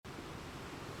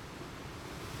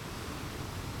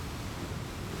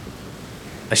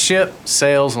A ship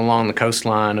sails along the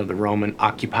coastline of the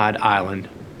Roman-occupied island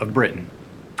of Britain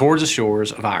towards the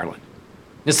shores of Ireland.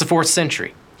 It's the 4th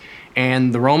century,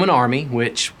 and the Roman army,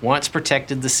 which once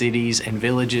protected the cities and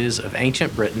villages of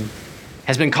ancient Britain,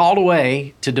 has been called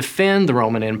away to defend the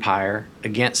Roman Empire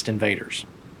against invaders.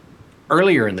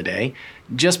 Earlier in the day,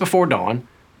 just before dawn,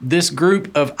 this group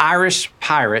of Irish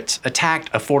pirates attacked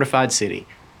a fortified city,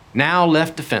 now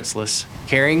left defenseless,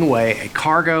 carrying away a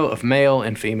cargo of male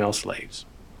and female slaves.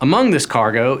 Among this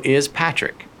cargo is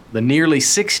Patrick, the nearly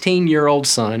 16-year-old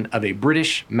son of a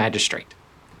British magistrate.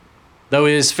 Though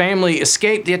his family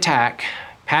escaped the attack,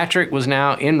 Patrick was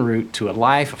now en route to a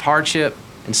life of hardship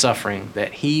and suffering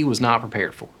that he was not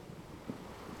prepared for.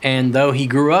 And though he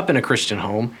grew up in a Christian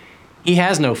home, he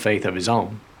has no faith of his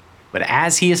own. But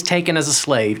as he is taken as a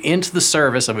slave into the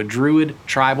service of a Druid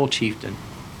tribal chieftain,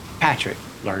 Patrick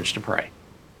learns to pray.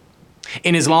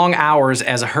 In his long hours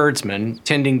as a herdsman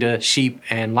tending to sheep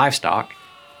and livestock,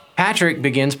 Patrick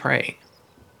begins praying.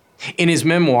 In his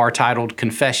memoir titled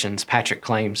Confessions, Patrick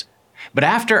claims, "But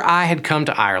after I had come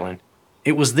to Ireland,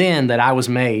 it was then that I was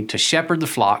made to shepherd the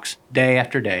flocks day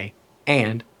after day,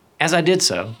 and, as I did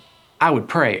so, I would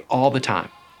pray all the time,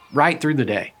 right through the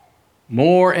day.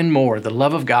 More and more the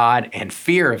love of God and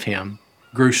fear of Him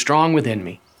grew strong within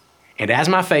me, and as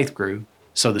my faith grew,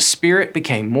 so the Spirit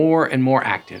became more and more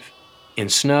active. In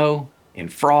snow, in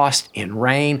frost, in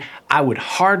rain, I would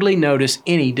hardly notice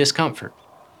any discomfort.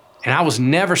 And I was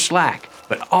never slack,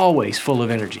 but always full of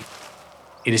energy.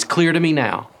 It is clear to me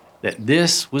now that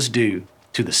this was due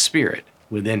to the Spirit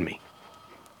within me."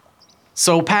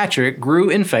 So Patrick grew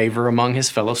in favor among his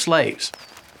fellow slaves.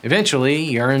 Eventually,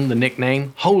 he earned the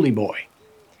nickname Holy Boy,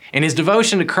 and his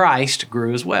devotion to Christ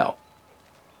grew as well.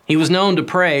 He was known to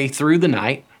pray through the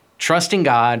night, trusting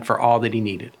God for all that he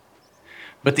needed.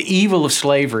 But the evil of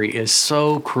slavery is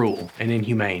so cruel and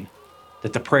inhumane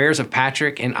that the prayers of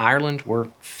Patrick in Ireland were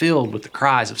filled with the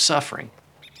cries of suffering,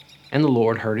 and the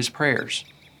Lord heard his prayers.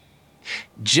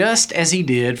 Just as he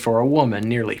did for a woman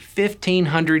nearly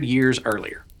 1,500 years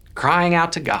earlier, crying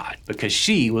out to God because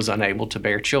she was unable to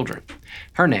bear children.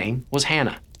 Her name was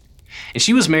Hannah, and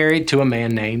she was married to a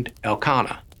man named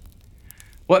Elkanah.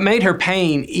 What made her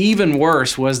pain even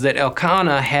worse was that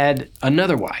Elkanah had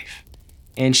another wife,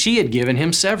 and she had given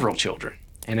him several children.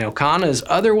 And Elkanah's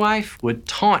other wife would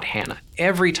taunt Hannah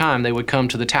every time they would come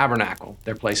to the tabernacle,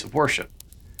 their place of worship.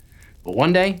 But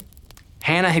one day,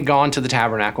 Hannah had gone to the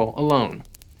tabernacle alone.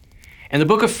 And the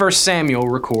book of 1 Samuel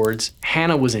records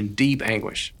Hannah was in deep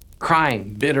anguish,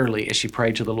 crying bitterly as she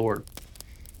prayed to the Lord.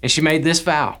 And she made this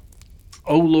vow,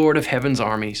 "O Lord of heaven's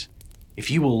armies, if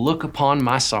you will look upon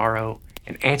my sorrow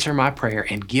and answer my prayer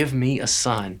and give me a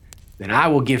son, then I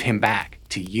will give him back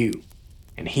to you,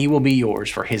 and he will be yours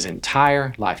for his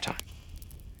entire lifetime."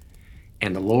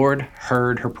 And the Lord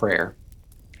heard her prayer,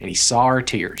 and he saw her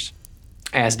tears,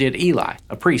 as did Eli,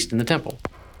 a priest in the temple,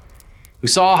 who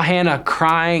saw Hannah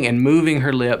crying and moving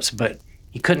her lips, but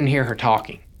he couldn't hear her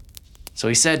talking. So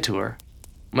he said to her,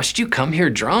 "Must you come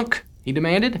here drunk?" he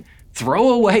demanded. "Throw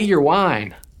away your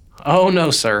wine." "Oh,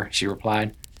 no, sir," she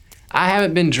replied. "I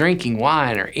haven't been drinking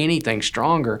wine or anything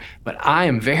stronger, but I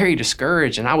am very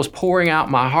discouraged, and I was pouring out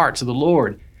my heart to the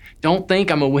Lord. Don't think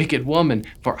I'm a wicked woman,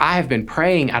 for I have been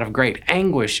praying out of great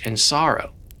anguish and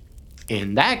sorrow."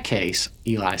 "In that case,"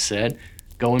 Eli said,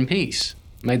 "go in peace.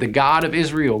 May the God of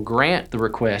Israel grant the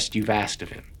request you've asked of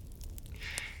him."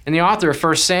 And the author of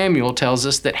 1 Samuel tells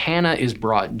us that Hannah is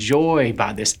brought joy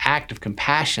by this act of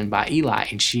compassion by Eli,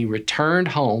 and she returned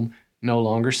home no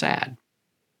longer sad.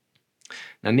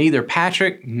 Now, neither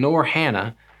Patrick nor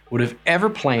Hannah would have ever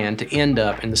planned to end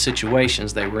up in the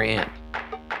situations they were in,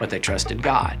 but they trusted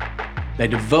God. They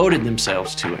devoted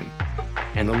themselves to Him,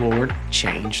 and the Lord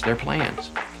changed their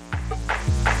plans.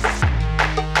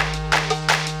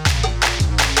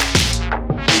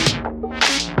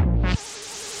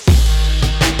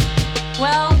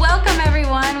 Well, welcome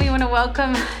everyone. We want to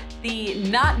welcome the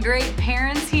not great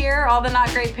parents here, all the not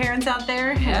great parents out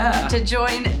there, to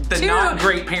join not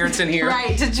great parents in here.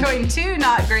 Right, to join two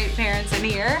not great parents in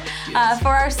here for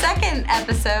our second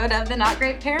episode of the Not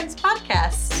Great Parents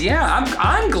podcast. Yeah,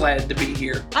 I'm glad to be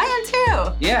here. I am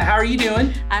too. Yeah, how are you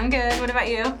doing? I'm good. What about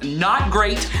you? Not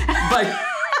great, but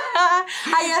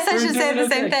I guess I should say the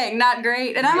same thing. Not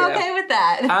great, and I'm okay with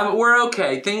that. We're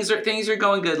okay. Things are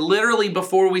going good. Literally,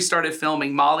 before we started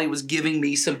filming, Molly was giving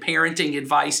me some parenting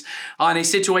advice on a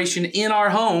situation in our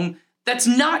home that's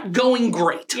not going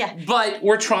great. Yeah. But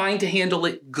we're trying to handle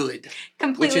it good.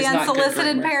 Completely which is not good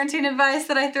unsolicited grammar. parenting advice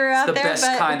that I threw out The there.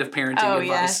 best kind of parenting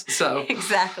advice. Yeah. So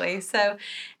Exactly. So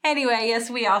anyway, yes,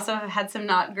 we also have had some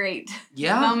not great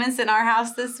Yeah. moments in our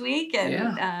house this week.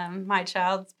 And my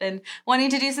child's been wanting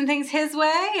to do some things his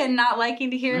way and not liking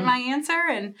to hear my answer.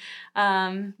 And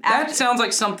that sounds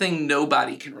like something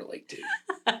nobody can relate to.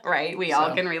 right, we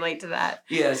all can relate to that.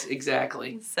 Yes,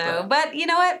 exactly. So, but you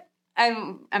know what?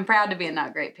 I'm proud to be a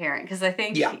not great parent because I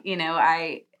think, you know,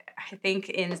 I think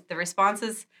in the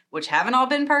responses, which haven't all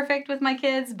been perfect with my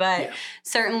kids, but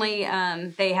certainly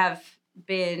they have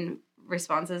been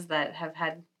responses that have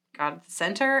had God at the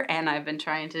center, and I've been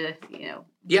trying to, you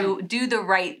know, do the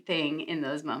right thing in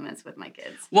those moments with my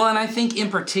kids. Well, and I think in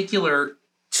particular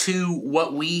to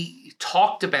what we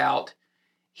talked about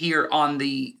here on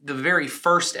the very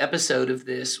first episode of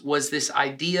this was this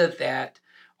idea that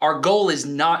our goal is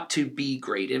not to be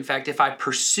great. In fact, if I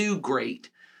pursue great,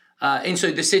 and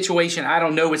so the situation, I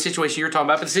don't know what situation you're talking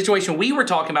about, but the situation we were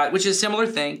talking about, which is a similar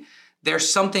thing,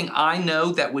 there's something I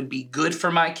know that would be good for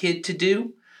my kid to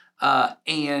do,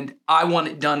 and I want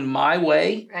it done my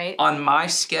way, on my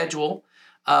schedule.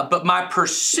 But my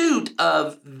pursuit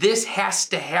of this has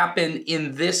to happen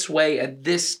in this way at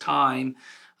this time,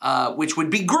 which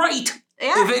would be great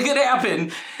if it could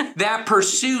happen. That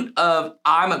pursuit of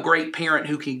I'm a great parent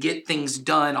who can get things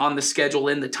done on the schedule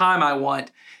in the time I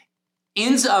want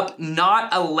ends up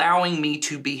not allowing me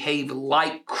to behave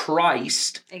like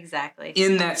Christ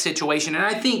in that situation. And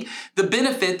I think the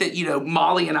benefit that, you know,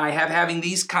 Molly and I have having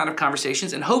these kind of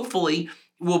conversations, and hopefully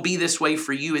will be this way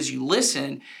for you as you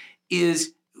listen,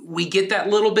 is we get that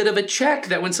little bit of a check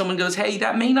that when someone goes, hey,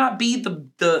 that may not be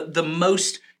the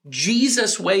most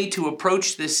Jesus way to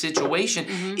approach this situation,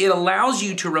 it allows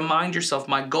you to remind yourself,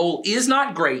 my goal is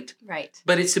not great,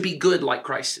 but it's to be good like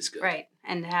Christ is good. Right.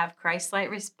 And to have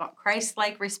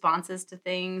Christ-like responses to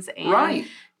things, and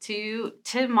to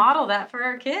model that for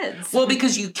our kids. Well,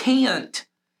 because you can't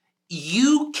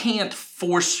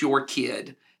force your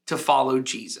kid to follow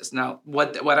Jesus. Now,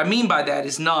 what I mean by that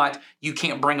is not you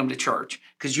can't bring them to church,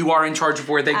 because you are in charge of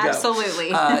where they go.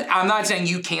 Absolutely. I'm not saying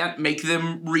you can't make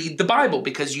them read the Bible,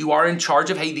 because you are in charge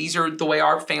of, hey, these are the way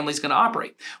our family's going to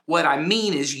operate. What I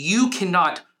mean is you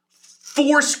cannot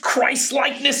force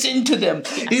Christ-likeness into them.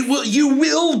 You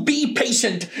will be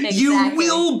patient. You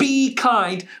will be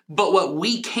kind. But what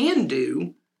we can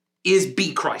do is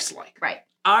be Christ-like. Right.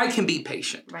 I can be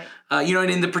patient. Right. You know, and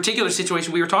in the particular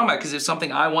situation we were talking about, because it's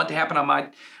something I want to happen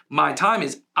on my time,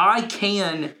 is I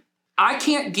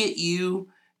can't get you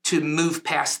to move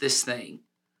past this thing,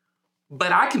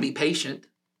 but I can be patient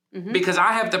because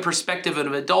I have the perspective of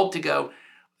an adult to go,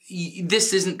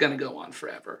 this isn't going to go on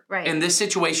forever. Right. And this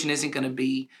situation isn't going to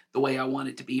be the way I want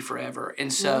it to be forever.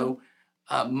 And so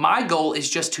my goal is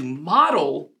just to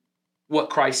model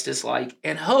what Christ is like,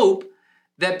 and hope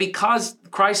that because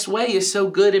Christ's way is so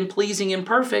good and pleasing and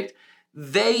perfect,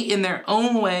 they in their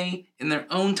own way, in their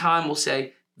own time, will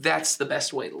say, that's the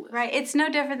best way to live. Right. It's no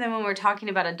different than when we're talking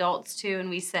about adults too, and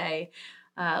we say,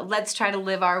 let's try to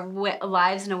live our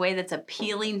lives in a way that's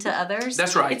appealing to others.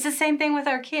 That's right. It's the same thing with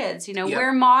our kids. You know,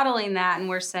 we're modeling that, and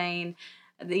we're saying,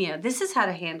 you know, this is how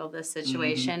to handle this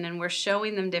situation, and we're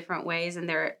showing them different ways, and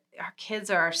our kids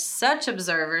are such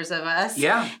observers of us.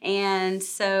 Yeah. And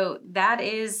so that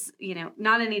is, you know,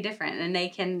 not any different, and they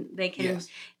can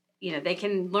you know, they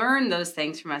can learn those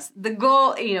things from us. The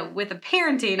goal, you know, with the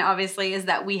parenting, obviously, is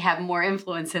that we have more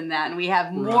influence in that, and we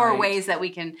have more ways that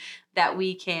we can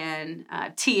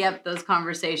tee up those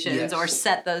conversations or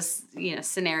set those, you know,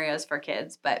 scenarios for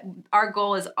kids. But our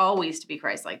goal is always to be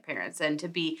Christ-like parents and to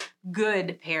be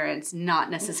good parents, not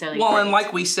necessarily great. And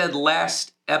like we said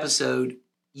last episode,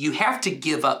 you have to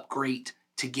give up great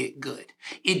to get good.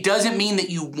 It doesn't mean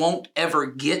that you won't ever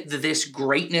get this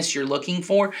greatness you're looking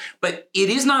for, but it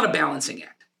is not a balancing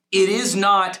act. It is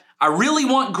not, I really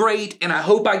want great and I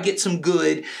hope I get some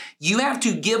good. You have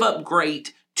to give up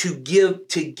great to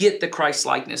get the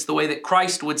Christ-likeness. The way that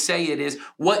Christ would say it is,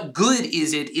 what good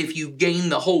is it if you gain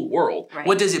the whole world? Right.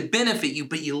 What does it benefit you,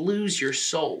 but you lose your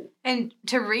soul? And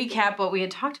to recap what we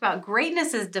had talked about,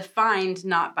 greatness is defined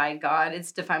not by God,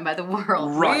 it's defined by the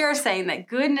world. Right. We are saying that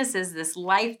goodness is this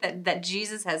life that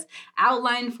Jesus has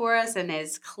outlined for us and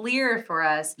is clear for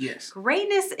us. Yes.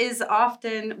 Greatness is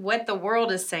often what the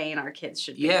world is saying our kids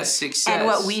should be. Yes, success. And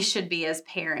what we should be as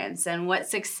parents, and what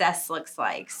success looks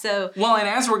like. So, well, and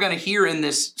as we're going to hear in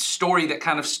this story that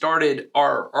kind of started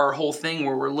our whole thing,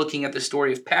 where we're looking at the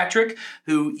story of Patrick,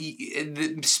 who,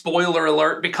 spoiler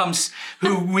alert, becomes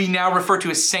who we now refer to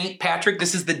as St. Patrick.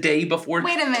 This is the day before.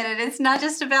 Wait a minute. It's not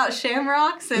just about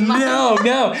shamrocks and No.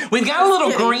 We've got a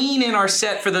little green in our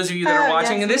set for those of you that are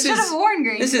watching. Yes. And this should have worn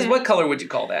green. This is, what color would you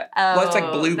call that? Oh, well, it's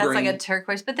like blue-green. That's like a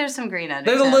turquoise, but there's some green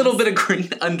undertones. There's a little bit of green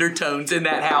undertones in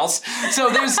that house. So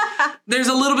there's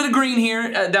a little bit of green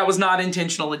here. That was not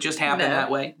intentional. It just happened that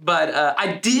way. But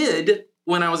I did,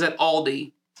 when I was at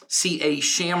Aldi, see a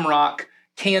shamrock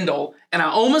candle, and I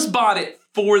almost bought it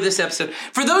for this episode.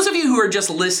 For those of you who are just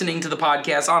listening to the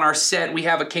podcast, on our set we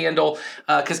have a candle,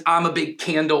 because I'm a big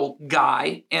candle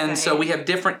guy, and so we have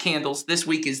different candles. This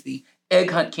week is the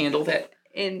egg hunt candle that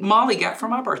Molly got for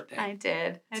my birthday. I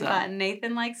did. I thought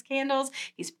Nathan likes candles.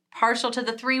 He's partial to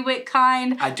the 3-wick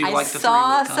kind. I do like the 3-wick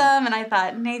kind. I saw some, and I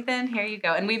thought, Nathan, here you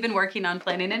go. And we've been working on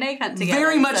planning an egg hunt together.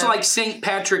 Very much like St.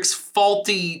 Patrick's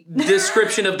faulty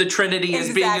description of the Trinity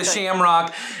as being a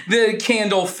shamrock. The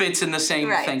candle fits in the same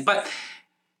thing. But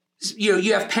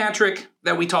you have Patrick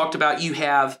that we talked about. You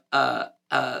have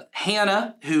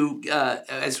Hannah, who,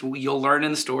 as you'll learn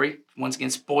in the story, once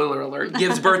again, spoiler alert,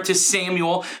 gives birth to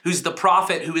Samuel, who's the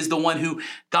prophet, who is the one who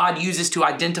God uses to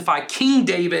identify King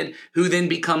David, who then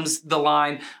becomes the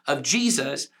line of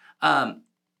Jesus.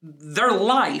 Their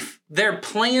life, their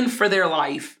plan for their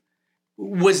life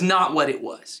was not what it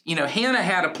was. Hannah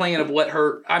had a plan of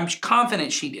I'm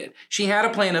confident she did. She had a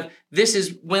plan of, this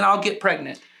is when I'll get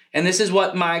pregnant. And this is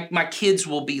what my kids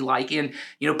will be like. And,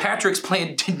 Patrick's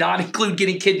plan did not include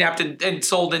getting kidnapped and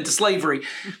sold into slavery.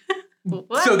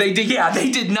 What? So they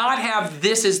did not have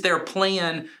this as their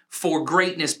plan for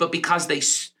greatness, but because they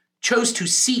chose to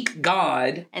seek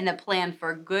God. And the plan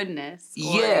for goodness.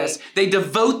 Yes. They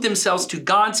devote themselves to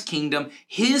God's kingdom,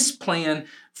 his plan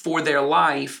for their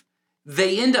life.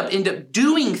 They end up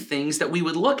doing things that we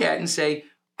would look at and say,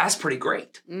 that's pretty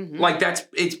great. Mm-hmm. Like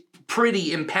it's pretty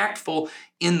impactful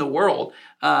in the world.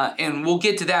 And we'll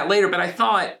get to that later. But I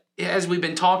thought, as we've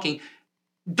been talking,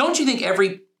 don't you think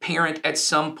every parent at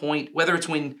some point, whether it's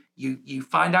when you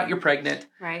find out you're pregnant,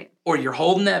 right, or you're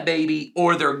holding that baby,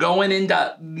 or they're going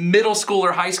into middle school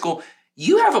or high school,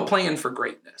 you have a plan for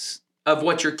greatness of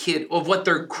what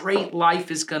their great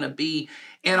life is going to be.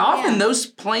 And often those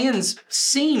plans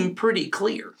seem pretty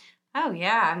clear. Oh,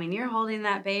 yeah. I mean, you're holding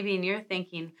that baby and you're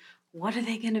thinking, what are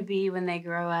they going to be when they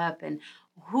grow up? And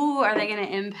who are they going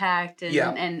to impact?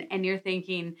 And you're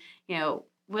thinking,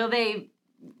 will they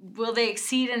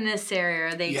exceed in this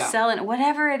area? Are they excel in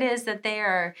whatever it is that they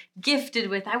are gifted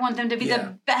with? I want them to be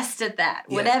the best at that,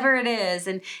 whatever it is.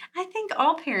 And I think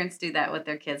all parents do that with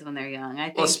their kids when they're young.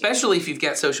 Especially if you've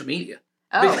got social media.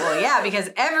 Oh, well, yeah, because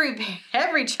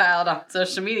every child on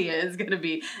social media is going to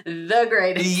be the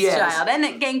greatest child. And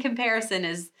again, comparison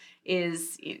is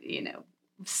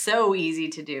so easy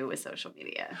to do with social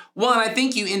media. Well, and I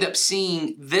think you end up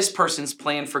seeing this person's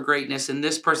plan for greatness and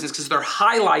this person's, because they're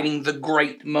highlighting the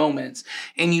great moments.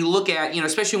 And you look at,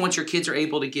 especially once your kids are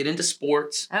able to get into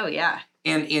sports. Oh, yeah.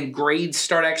 And grades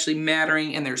start actually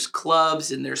mattering, and there's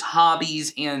clubs and there's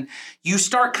hobbies, and you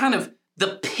start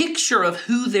the picture of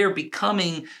who they're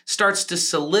becoming starts to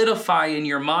solidify in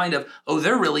your mind of,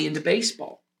 they're really into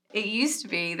baseball. It used to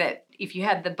be that if you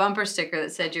had the bumper sticker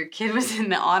that said your kid was in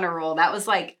the honor roll, that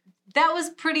was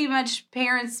pretty much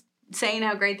parents saying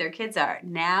how great their kids are.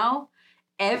 Now,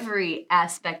 every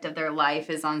aspect of their life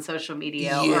is on social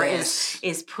media or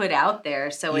is put out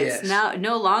there. So it's now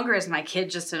no longer is my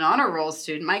kid just an honor roll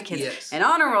student. My kid's an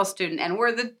honor roll student, and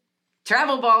we're the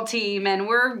travel ball team, and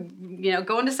we're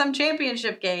going to some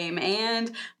championship game,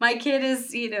 and my kid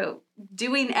is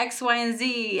doing X, Y, and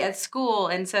Z at school.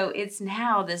 And so it's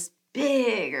now this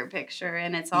bigger picture,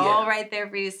 and it's all right there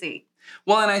for you to see.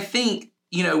 Well, and I think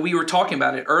we were talking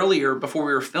about it earlier before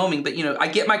we were filming, but I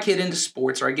get my kid into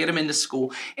sports, or I get him into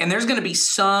school, and there's going to be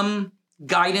some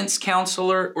guidance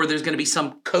counselor, or there's going to be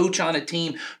some coach on a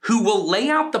team who will lay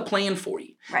out the plan for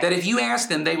you. Right. That if you ask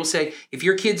them, they will say, if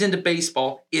your kid's into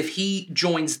baseball, if he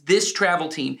joins this travel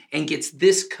team and gets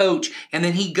this coach, and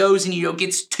then he goes and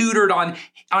gets tutored on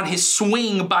his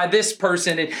swing by this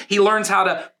person, and he learns how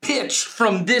to pitch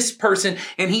from this person,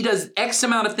 and he does X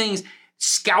amount of things,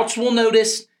 scouts will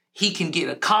notice. He can get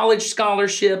a college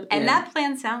scholarship. And that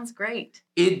plan sounds great.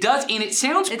 It does, and it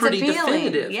sounds pretty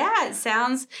definitive. Yeah, it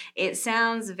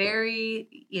sounds very,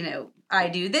 I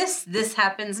do this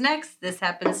happens next, this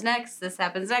happens next, this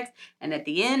happens next. And at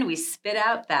the end, we spit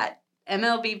out that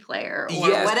MLB player or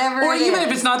whatever. Or even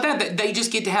if it's not that, they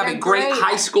just get to have a great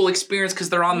high school experience because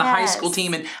they're on the high school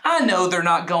team. And I know they're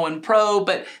not going pro,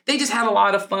 but they just had a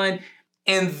lot of fun.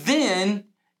 And then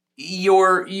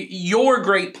your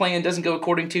great plan doesn't go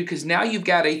according to, because now you've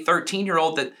got a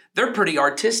 13-year-old that they're pretty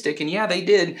artistic, and yeah, they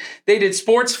did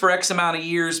sports for X amount of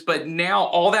years, but now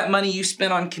all that money you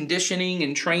spent on conditioning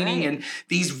and training and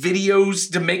these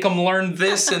videos to make them learn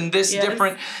this and this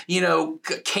different,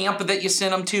 camp that you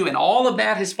sent them to, and all of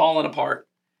that has fallen apart,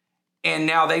 and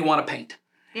now they want to paint.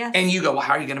 Yes. And you go, well,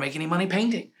 how are you going to make any money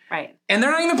painting? Right. And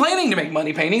they're not even planning to make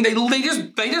money painting. They just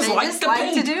like to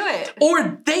paint. To do it.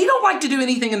 Or they don't like to do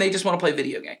anything and they just want to play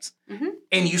video games. Mm-hmm.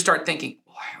 And you start thinking,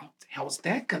 well, how is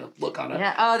that going to look on it?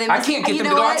 Yeah. Oh, I can't get them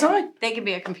to go outside. They could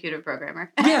be a computer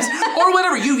programmer. Yes. Or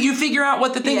whatever. You figure out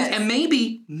what the thing is. And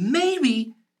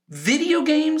maybe video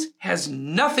games has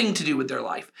nothing to do with their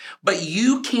life, but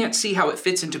you can't see how it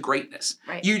fits into greatness.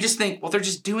 Right. You just think, well, they're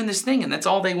just doing this thing and that's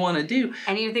all they want to do.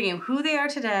 And you're thinking who they are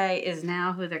today is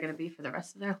now who they're going to be for the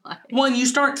rest of their life. Well, and you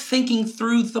start thinking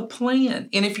through the plan.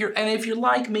 And if you're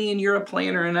like me and you're a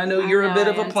planner, and I know you're a bit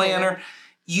of a planner,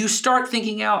 you start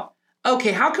thinking out,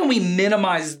 okay, how can we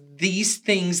minimize these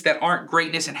things that aren't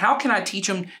greatness, and how can I teach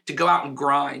them to go out and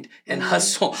grind and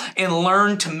hustle and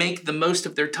learn to make the most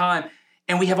of their time?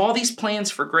 And we have all these plans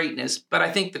for greatness, but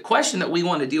I think the question that we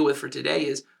want to deal with for today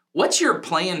is, what's your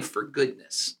plan for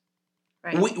goodness?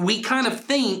 Right. We kind of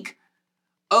think,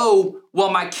 oh, well,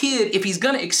 my kid, if he's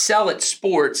going to excel at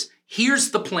sports,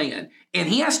 here's the plan. And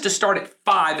he has to start at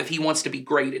 5 if he wants to be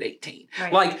great at 18.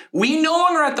 Right. Like, we no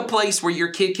longer at the place where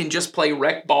your kid can just play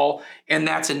rec ball and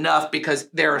that's enough, because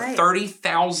there are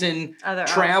 30,000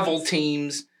 travel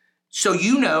teams. So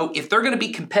if they're going to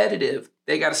be competitive,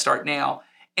 they got to start now.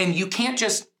 And you can't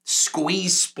just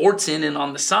squeeze sports in and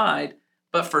on the side.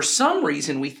 But for some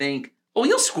reason, we think, well,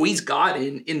 you'll squeeze God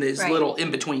in these little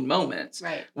in-between moments.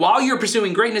 Right. While you're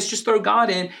pursuing greatness, just throw God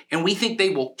in. And we think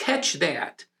they will catch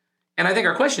that. And I think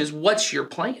our question is, what's your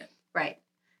plan? Right.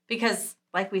 Because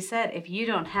like we said, if you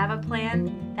don't have a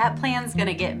plan, that plan's going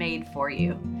to get made for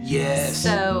you. Yes.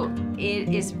 So it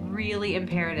is really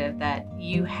imperative that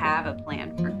you have a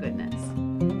plan for goodness.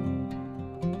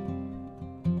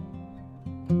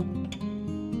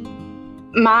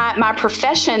 My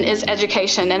profession is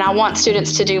education, and I want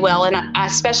students to do well, and I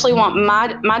especially want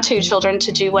my 2 children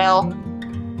to do well.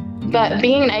 But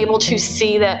being able to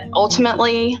see that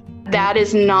ultimately that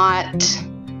is not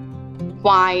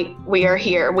why we are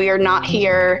here. We are not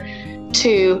here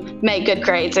to make good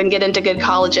grades and get into good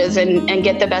colleges and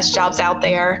get the best jobs out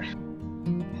there.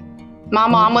 My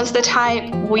mom was the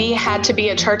type, we had to be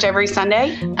at church every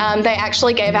Sunday. They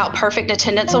actually gave out perfect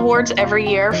attendance awards every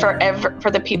year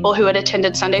for the people who had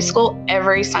attended Sunday school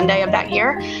every Sunday of that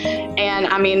year. And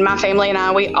I mean, my family and I,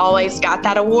 we always got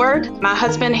that award. My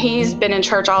husband, he's been in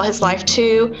church all his life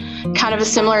too, kind of a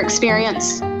similar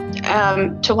experience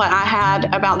to what I had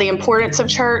about the importance of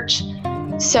church.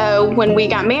 So when we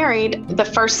got married, the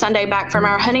first Sunday back from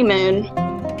our honeymoon,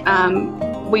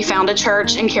 we found a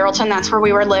church in Carrollton. That's where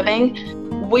we were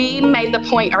living. We made the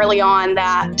point early on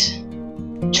that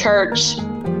church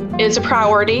is a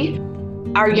priority.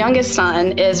 Our youngest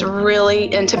son is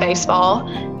really into baseball,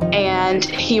 and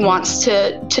he wants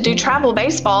to do travel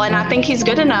baseball, and I think he's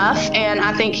good enough, and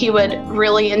I think he would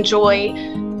really enjoy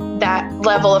that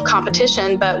level of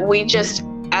competition. But we just,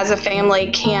 as a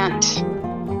family, can't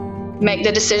make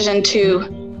the decision to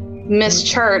miss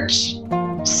church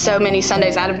so many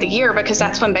Sundays out of the year, because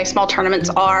that's when baseball tournaments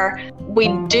are. We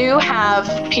do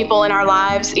have people in our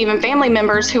lives, even family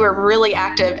members, who are really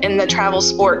active in the travel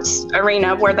sports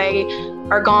arena, where they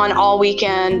are gone all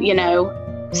weekend,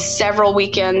 several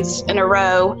weekends in a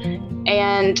row.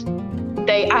 And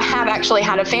I have actually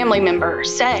had a family member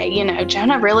say,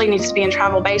 Jonah really needs to be in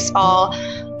travel baseball.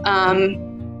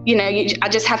 I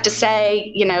just have to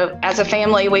say, as a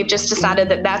family, we've just decided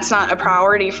that that's not a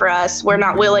priority for us. We're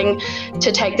not willing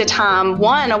to take the time,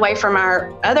 one, away from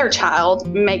our other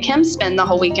child, make him spend the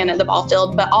whole weekend at the ball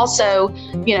field, but also,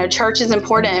 church is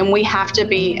important and we have to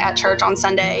be at church on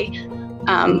Sunday.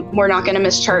 We're not going to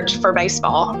miss church for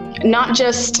baseball. Not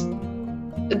just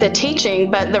the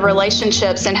teaching, but the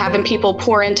relationships and having people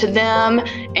pour into them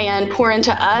and pour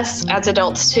into us as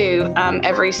adults too,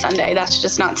 every Sunday. That's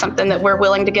just not something that we're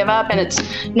willing to give up, and it's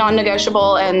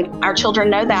non-negotiable, and our children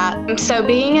know that. So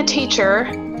being a teacher,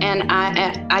 and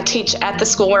I teach at the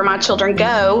school where my children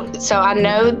go, so I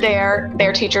know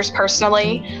their teachers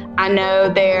personally. I know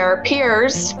their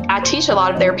peers. I teach a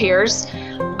lot of their peers.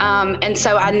 And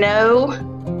so I know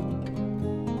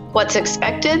what's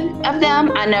expected of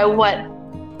them. I know what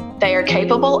they are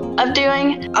capable of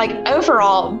doing. Like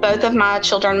overall, both of my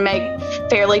children make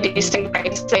fairly decent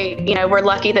grades. We're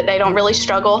lucky that they don't really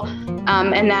struggle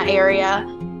in that area.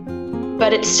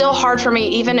 But it's still hard for me,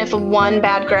 even if one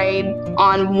bad grade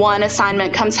on one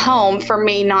assignment comes home, for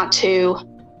me not to,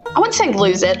 I wouldn't say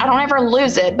lose it. I don't ever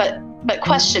lose it, but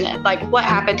question it. Like, what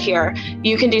happened here?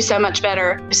 You can do so much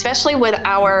better, especially with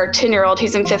our 10-year-old.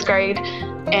 He's in 5th grade.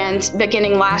 And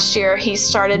beginning last year, he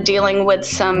started dealing with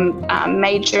some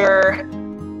major,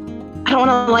 I don't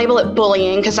want to label it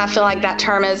bullying because I feel like that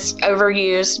term is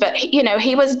overused, but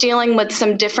he was dealing with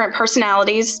some different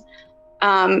personalities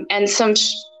and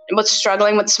was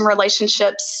struggling with some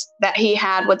relationships that he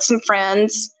had with some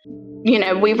friends.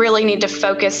 We really need to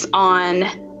focus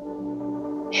on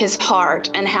his heart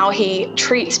and how he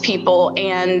treats people,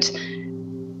 and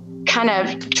kind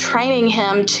of training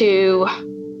him to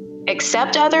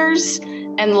accept others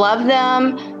and love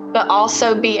them, but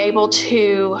also be able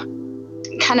to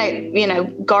kind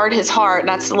of, guard his heart.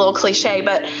 That's a little cliche,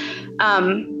 but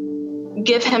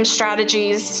give him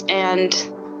strategies and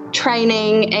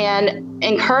training and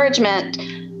encouragement.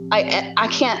 I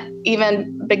can't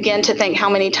even begin to think how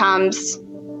many times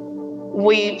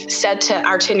we've said to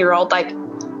our 10-year-old, like,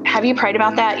 have you prayed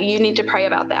about that? You need to pray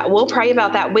about that. We'll pray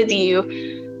about that with you.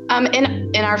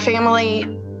 In our family,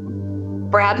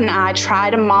 Brad and I try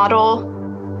to model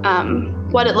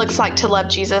what it looks like to love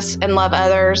Jesus and love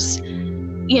others.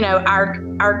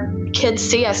 Our kids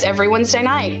see us every Wednesday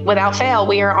night without fail.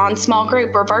 We are on small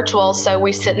group or virtual, so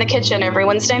we sit in the kitchen every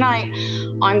Wednesday night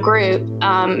on group.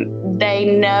 They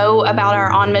know about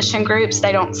our on mission groups.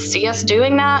 They don't see us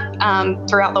doing that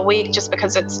throughout the week just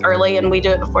because it's early and we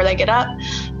do it before they get up.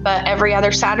 But every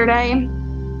other Saturday,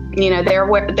 they're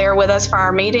with us for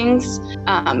our meetings.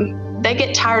 They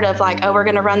get tired of like, oh, we're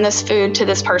going to run this food to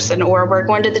this person, or we're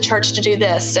going to the church to do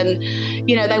this. And,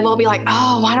 they will be like,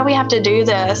 oh, why do we have to do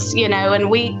this? And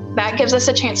that gives us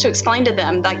a chance to explain to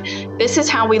them, like, this is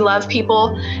how we love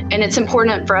people. And it's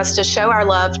important for us to show our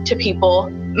love to people.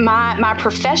 My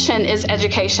profession is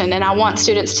education, and I want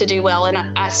students to do well. And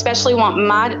I especially want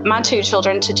my 2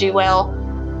 children to do well.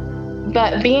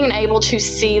 But being able to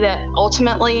see that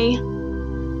ultimately,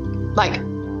 like,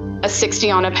 a 60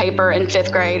 on a paper in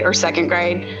 5th grade or 2nd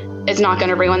grade is not going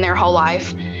to ruin their whole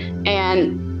life.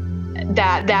 And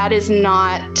that is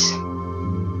not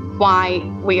why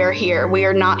we are here. We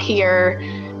are not here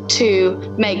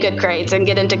to make good grades and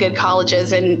get into good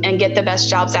colleges and get the best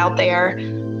jobs out there.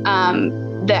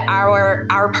 That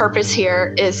our purpose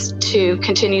here is to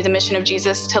continue the mission of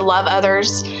Jesus, to love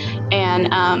others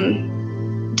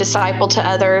and disciple to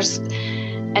others.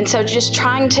 And so just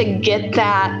trying to get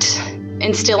that,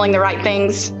 instilling the right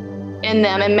things in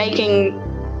them and making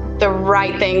the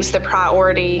right things the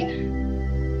priority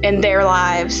in their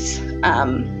lives.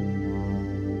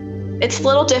 It's a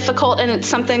little difficult, and it's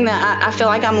something that I feel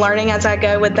like I'm learning as I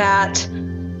go with that,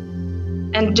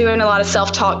 and doing a lot of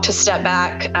self-talk to step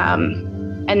back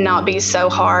and not be so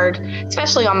hard,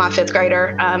 especially on my 5th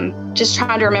grader. Just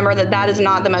trying to remember that is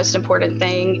not the most important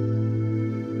thing.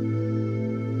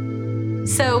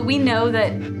 So we know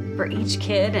that for each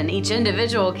kid and each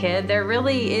individual kid, there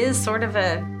really is sort of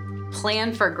a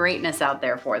plan for greatness out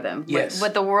there for them. Yes.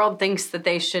 What the world thinks that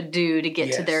they should do to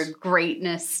get to their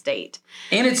greatness state.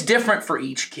 And it's different for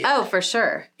each kid. Oh, for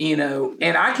sure.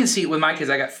 And I can see it with my kids.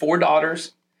 I got 4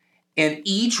 daughters, and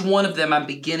each one of them I'm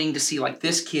beginning to see, like,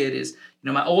 this kid is,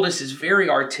 my oldest is very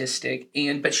artistic,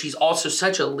 but she's also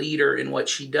such a leader in what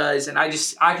she does. And I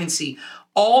can see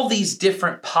all these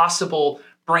different possible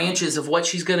branches of what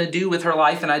she's going to do with her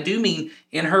life. And I do mean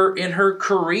in her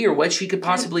career, what she could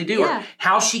possibly do, or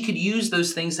how she could use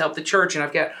those things to help the church. And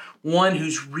I've got one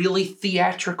who's really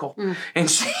theatrical. And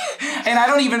I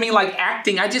don't even mean like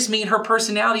acting. I just mean her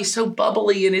personality is so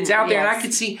bubbly and it's out there. And I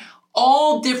could see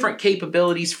all different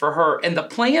capabilities for her. And the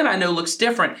plan I know looks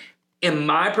different. And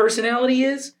my personality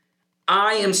is,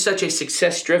 I am such a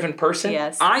success-driven person.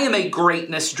 Yes. I am a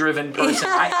greatness-driven person.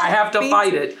 I have to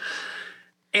fight it.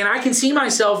 And I can see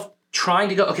myself trying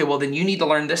to go, okay, well, then you need to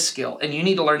learn this skill and you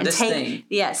need to learn this thing.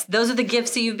 Yes, those are the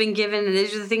gifts that you've been given, and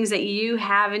these are the things that you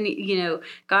have, and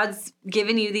God's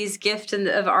given you these gifts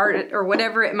of art or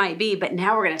whatever it might be, but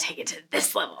now we're going to take it to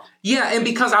this level. Yeah, and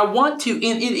because I want to,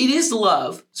 and it is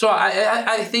love. So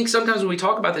I think sometimes when we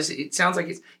talk about this, it sounds like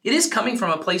it is coming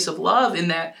from a place of love, in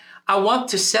that I want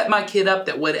to set my kid up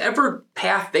that whatever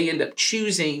path they end up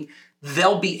choosing,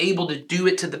 they'll be able to do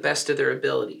it to the best of their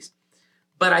abilities.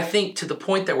 But I think to the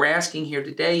point that we're asking here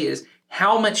today is,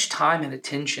 how much time and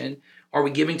attention are we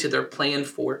giving to their plan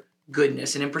for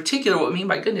goodness? And in particular, what we mean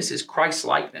by goodness is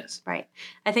Christ-likeness. Right.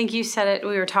 I think you said it,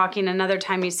 we were talking another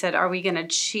time, you said, are we going to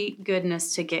cheat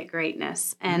goodness to get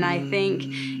greatness? And I think,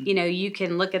 you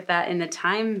can look at that in the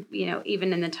time,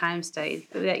 even in the time study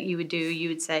that you would do, you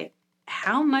would say,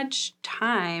 how much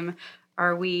time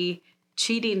are we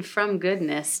cheating from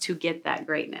goodness to get that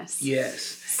greatness. Yes.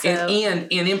 So,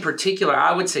 and in particular,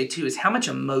 I would say too, is how much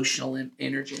emotional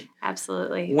energy.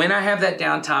 Absolutely. When I have that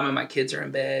downtime and my kids are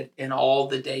in bed and all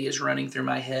the day is running through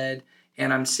my head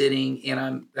and I'm sitting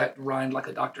and that rhymed like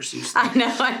a Dr. Seuss thing. I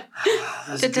know.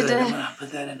 That's good. I'm going to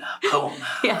put that in a poem.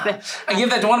 Yeah. I give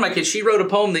that to one of my kids. She wrote a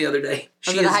poem the other day.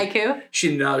 Was it a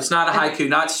haiku? No, it's not a haiku.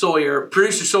 Not Sawyer.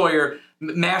 Producer Sawyer,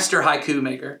 master haiku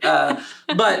maker.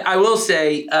 But I will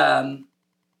say,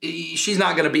 she's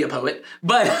not going to be a poet,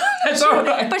 but that's all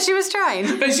right. But she was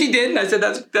trying. But she did, and I said,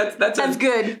 that's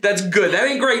good. That's good. That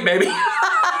ain't great, baby.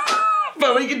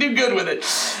 But we can do good with it.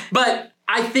 But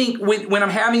I think when I'm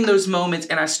having those moments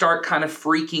and I start kind of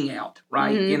freaking out,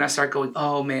 right? Mm-hmm. And I start going,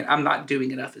 oh man, I'm not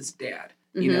doing enough as dad,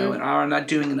 you know, and I'm not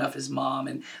doing enough as mom.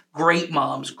 And great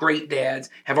moms, great dads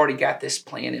have already got this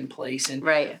plan in place. And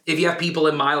if you have people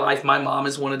in my life, my mom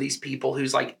is one of these people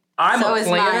who's like, I'm a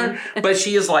planner, but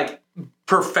she is like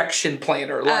perfection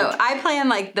planner. Like, I plan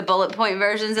like the bullet point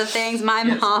versions of things. My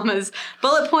mom is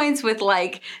bullet points with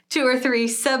like 2 or 3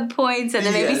 sub points and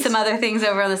then maybe some other things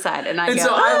over on the side. And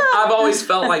so I've always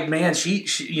felt like, man, she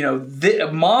you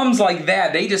know, moms like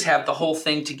that, they just have the whole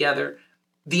thing together.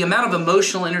 The amount of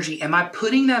emotional energy, am I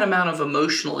putting that amount of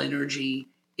emotional energy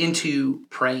into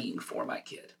praying for my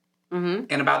kid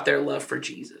and about their love for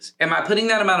Jesus? Am I putting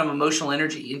that amount of emotional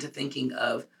energy into thinking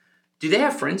of, do they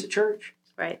have friends at church?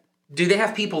 Right. Do they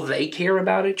have people they care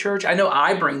about at church? I know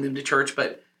I bring them to church,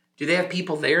 but do they have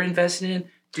people they're invested in?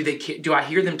 Do I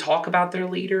hear them talk about their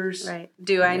leaders? Right.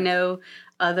 Do I know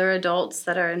other adults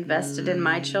that are invested in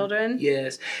my children?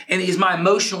 Yes. And is my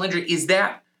emotional energy,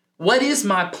 what is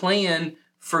my plan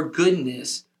for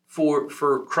goodness, for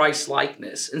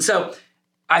Christ-likeness? And so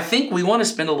I think we want to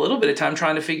spend a little bit of time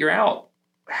trying to figure out,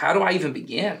 how do I even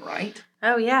begin, right?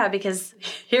 Oh, yeah, because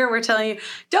here we're telling you,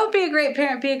 don't be a great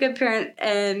parent, be a good parent.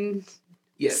 And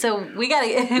so we got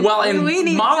to... Well, and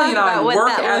Molly and I work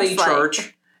at a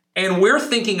church, and we're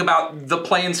thinking about the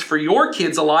plans for your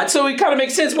kids a lot. So it kind of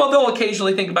makes sense. Well, they'll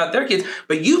occasionally think about their kids,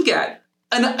 but you've got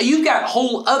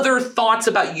whole other thoughts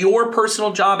about your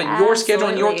personal job and your schedule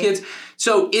and your kids.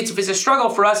 So if it's a struggle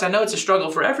for us, I know it's a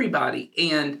struggle for everybody.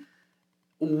 And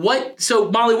so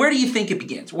Molly, where do you think it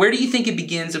begins? Where do you think it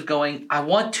begins of going, I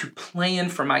want to plan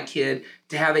for my kid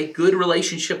to have a good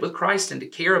relationship with Christ and to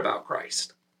care about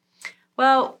Christ?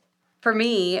 Well, for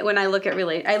me, when I look at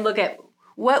I look at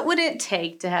what would it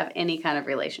take to have any kind of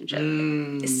relationship?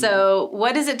 So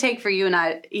what does it take for you and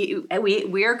I?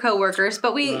 We are coworkers,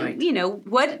 but you know,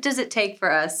 what does it take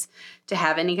for us to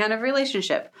have any kind of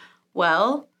relationship?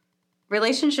 Well,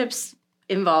 relationships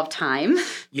involve time.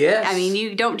 Yes. I mean,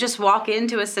 you don't just walk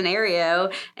into a scenario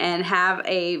and have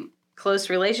a close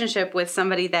relationship with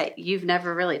somebody that you've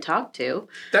never really talked to.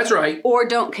 That's right. Or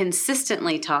don't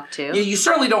consistently talk to. Yeah, you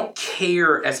certainly don't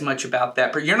care as much about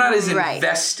that, but you're not as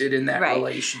invested in that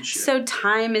relationship. So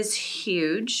time is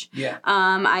huge. Yeah.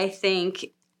 I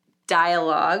think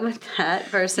dialogue with that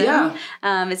person. Yeah.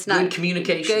 It's not good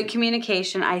communication. Good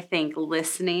communication. I think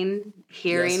listening,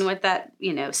 hearing what that,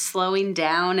 you know, slowing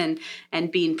down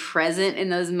and being present in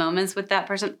those moments with that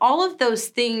person. All of those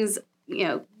things, you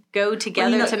know, go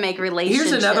together to make relationships.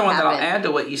 Here's another one happen. that I'll add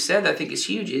to what you said that I think is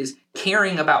huge is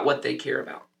caring about what they care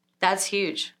about. That's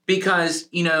huge. Because,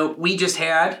 you know, we just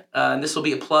had, and this will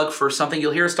be a plug for something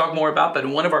you'll hear us talk more about, but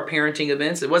in one of our parenting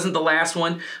events, it wasn't the last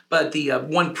one, but the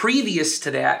one previous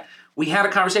to that, we had a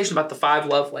conversation about the 5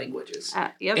 love languages.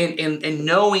 And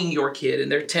knowing your kid and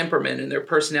their temperament and their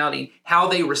personality, how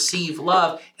they receive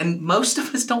love. And most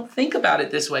of us don't think about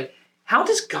it this way. How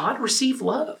does God receive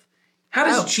love? How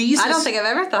does Jesus... I don't think I've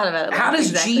ever thought about it. How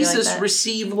does Jesus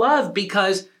receive love?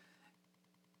 Because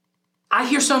I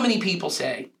hear so many people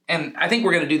say, and I think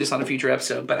we're going to do this on a future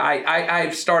episode, but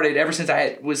I've started, ever since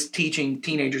I was teaching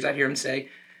teenagers, I'd hear them say,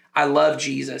 I love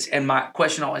Jesus. And my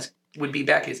question always would be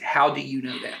back is, how do you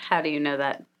know that? How do you know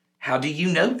that? How do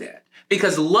you know that?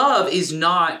 Because love is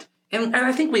not, and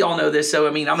I think we all know this, so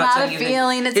I mean, I'm not telling you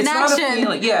anything. It's an not action. a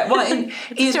feeling. Yeah, well, and,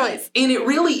 it's a choice. And it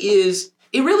really is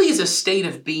a state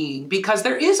of being, because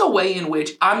there is a way in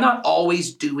which I'm not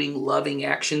always doing loving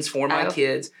actions for my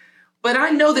kids, but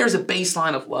I know there's a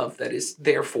baseline of love that is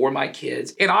there for my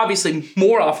kids. And obviously,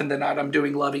 more often than not, I'm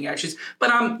doing loving actions,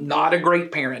 but I'm not a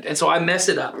great parent. And so I mess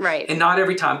it up. Right. And not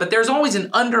every time. But there's always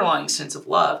an underlying sense of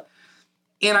love.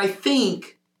 And I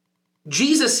think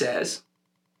Jesus says,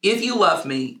 if you love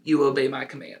me, you obey my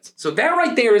commands. So that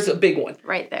right there is a big one.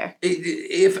 Right there.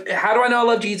 How do I know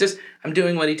I love Jesus? I'm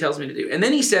doing what he tells me to do. And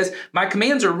then he says, my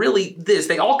commands are really this.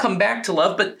 They all come back to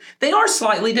love, but they are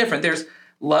slightly different. There's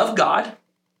love God,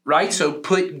 right? So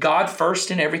put God first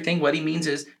in everything. What he means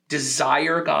is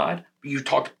desire God, you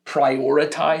talked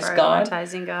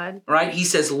prioritizing God. Right? He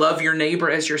says, love your neighbor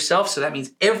as yourself. So that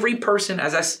means every person,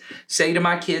 as I say to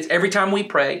my kids, every time we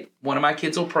pray, one of my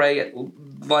kids will pray at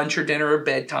lunch or dinner or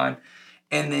bedtime.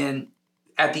 And then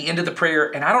at the end of the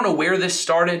prayer, and I don't know where this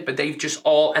started, but they've just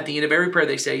all, at the end of every prayer,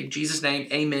 they say, Jesus' name,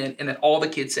 amen. And then all the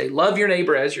kids say, love your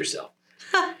neighbor as yourself.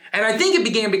 And I think it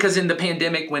began because in the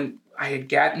pandemic when I had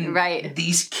gotten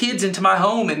these kids into my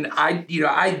home, and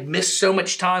I missed so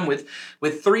much time with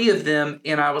 3 of them,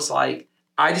 and I was like,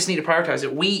 I just need to prioritize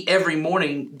it. We every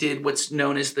morning did what's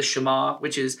known as the Shema,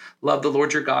 which is love the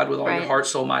Lord your God with all your heart,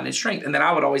 soul, mind, and strength. And then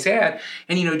I would always add,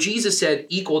 and Jesus said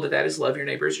equal to that is love your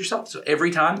neighbor as yourself. So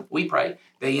every time we pray,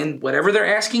 they end whatever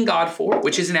they're asking God for,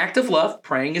 which is an act of love.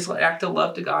 Praying is an act of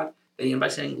love to God. They end by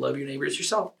saying, love your neighbor as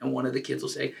yourself. And one of the kids will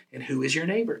say, and who is your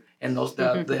neighbor? And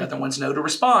the other ones know to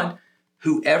respond,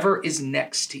 whoever is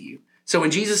next to you. So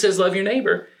when Jesus says love your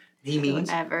neighbor, he means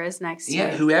whoever is next to you.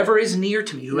 Yeah, whoever is near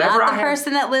to me. Whoever Not the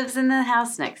person that lives in the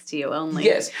house next to you only.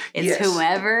 Yes. It's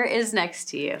whoever is next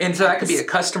to you. And so that could be a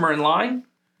customer in line.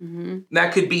 Mm-hmm.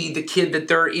 That could be the kid that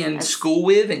they're in school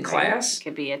with in class. It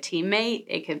could be a teammate.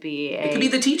 It could be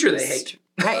the teacher they hate.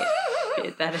 Right.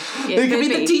 It could be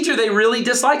the teacher they really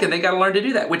dislike, and they got to learn to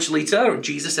do that, which leads to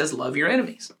Jesus says, love your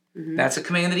enemies. Mm-hmm. That's a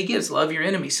command that he gives, love your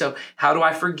enemies. So how do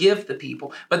I forgive the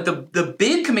people? But the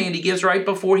big command he gives right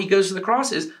before he goes to the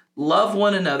cross is love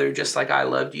one another just like I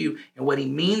loved you. And what he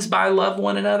means by love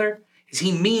one another is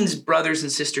he means brothers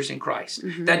and sisters in Christ.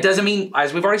 Mm-hmm. That doesn't mean,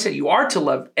 as we've already said, you are to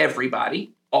love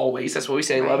everybody. Always. That's what we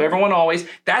say. Love everyone always.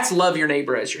 That's love your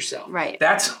neighbor as yourself. Right.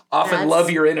 That's often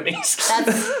love your enemies.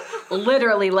 That's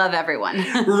literally love everyone.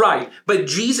 Right. But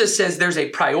Jesus says there's a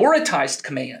prioritized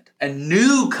command, a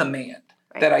new command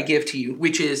that I give to you,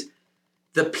 which is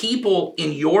the people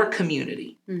in your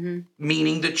community,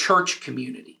 meaning the church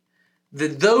community.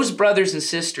 Those brothers and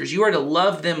sisters, you are to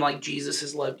love them like Jesus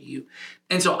has loved you.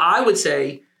 And so I would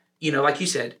say, like you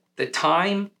said, the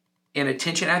time and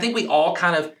attention. I think we all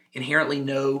kind of inherently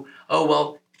know,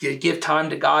 you give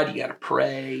time to God, you got to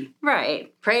pray.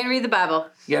 Right. Pray and read the Bible.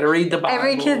 You got to read the Bible.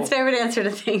 Every kid's favorite answer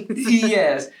to things.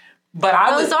 Yes. But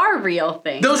those are real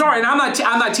things. Those are, and I'm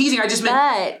not teasing. I just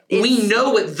meant we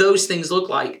know what those things look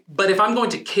like. But if I'm going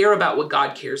to care about what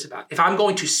God cares about, if I'm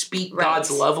going to speak God's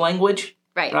love language,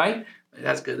 right?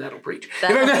 That's good. That'll preach.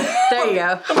 There you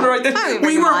go. I'm gonna write that.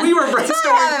 We were brainstorming.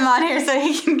 I have him on here so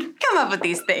he can come up with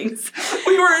these things.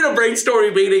 We were in a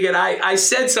brainstorming meeting and I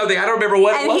said something. I don't remember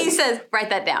what it was. And he says, write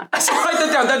that down. I said, write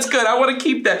that down. That's good. I want to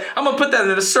keep that. I'm going to put that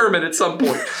in a sermon at some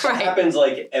point. It happens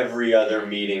like every other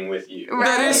meeting with you. Right.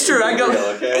 That is true. I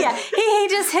go, okay? Yeah, he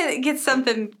just gets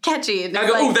something catchy. And I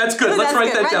go, that's good. Let's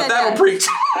write that down. That'll preach.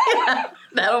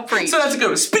 That'll preach. So that's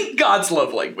good. Speak God's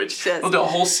love language. We'll do a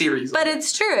whole series. But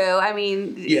it's true. I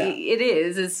mean, it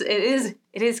is.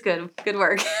 It is good. Good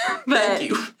work. But Thank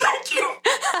you.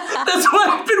 That's what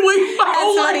I've been waiting my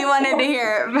whole life. That's what he wanted to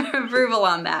hear. Approval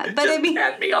on that. But Just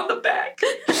pat me on the back.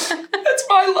 That's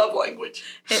my love language.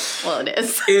 It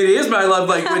is. It is my love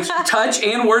language. Touch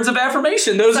and words of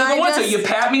affirmation. Those are the ones. So you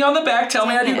pat me on the back, tell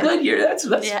me I do good here. That's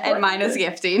and mine is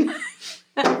gifting.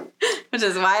 Which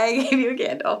is why I gave you a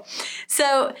candle.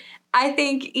 So I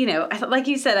think, like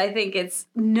you said, I think it's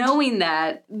knowing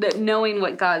that knowing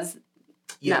what God's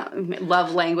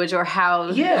love language or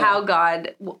how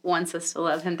God wants us to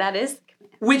love him, that is the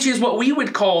command. Which is what we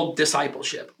would call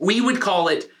discipleship. We would call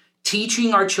it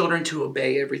teaching our children to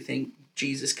obey everything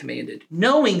Jesus commanded,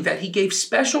 knowing that he gave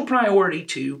special priority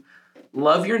to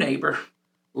love your neighbor,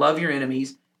 love your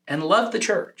enemies, and love the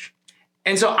church.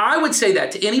 And so I would say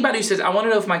that to anybody who says, I want to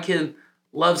know if my kid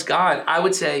loves God, I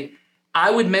would say,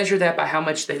 I would measure that by how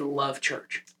much they love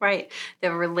church. Right.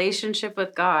 The relationship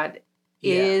with God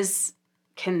is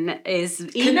connected.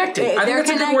 They're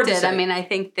connected. I mean, I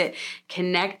think that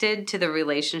connected to the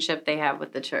relationship they have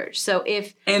with the church. So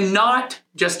and not,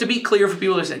 just to be clear for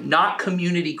people listening, not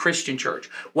community Christian church.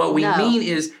 What we mean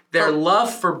is their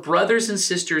love for brothers and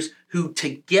sisters who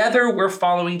together we're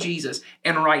following Jesus.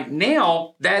 And right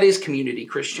now, that is community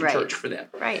Christian church for them.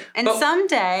 Right. And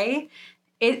someday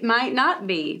it might not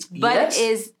be, but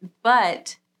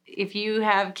but if you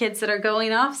have kids that are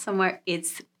going off somewhere,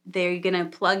 they're going to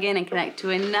plug in and connect to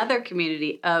another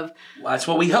community of that's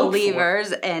what we hope believers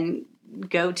for. And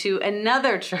go to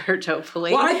another church,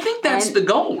 hopefully. Well, I think that's the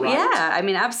goal, right? Yeah, I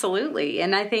mean, absolutely.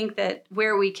 And I think that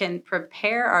where we can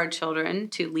prepare our children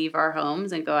to leave our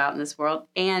homes and go out in this world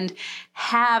and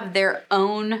have their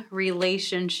own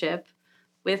relationship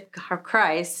with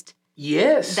Christ.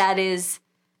 Yes. That is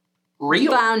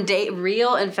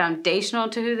real and foundational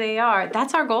to who they are.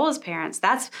 That's our goal as parents.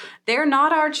 They're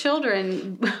not our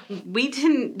children. We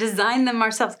didn't design them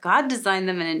ourselves. God designed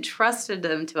them and entrusted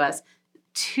them to us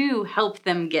to help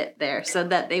them get there so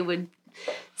that they would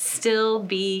still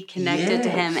be connected to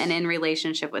him and in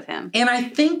relationship with him. And I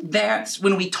think that's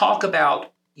when we talk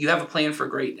about you have a plan for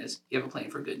greatness, you have a plan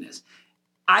for goodness.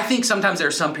 I think sometimes there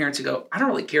are some parents who go, I don't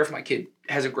really care if my kid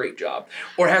has a great job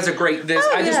or has a great this.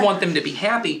 I just want them to be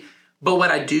happy. But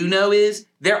what I do know is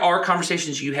there are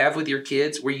conversations you have with your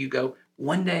kids where you go,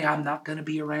 one day I'm not going to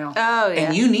be around. Oh, yeah.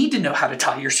 And you need to know how to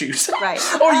tie your shoes. Right.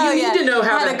 Or you need to know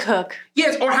how to cook.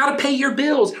 Yes, or how to pay your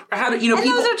bills. Or how to, and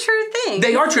people, those are true things.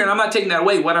 They are true, and I'm not taking that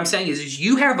away. What I'm saying is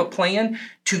you have a plan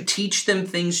to teach them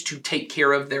things to take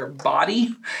care of their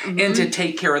body and to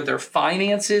take care of their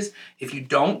finances. If you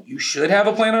don't, you should have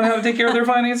a plan on how to take care of their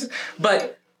finances.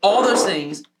 But all those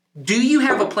things, do you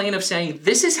have a plan of saying,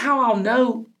 this is how I'll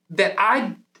know that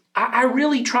I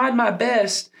really tried my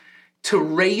best to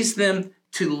raise them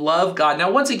to love God.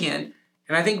 Now, once again,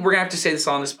 and I think we're going to have to say this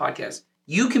on this podcast,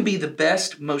 you can be the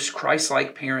best, most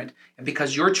Christ-like parent, and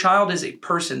because your child is a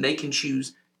person, they can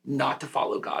choose not to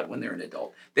follow God when they're an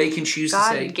adult. They can choose to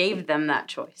say... God gave them that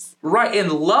choice. Right,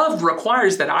 and love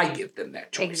requires that I give them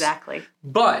that choice. Exactly.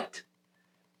 But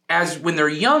when they're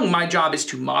young, my job is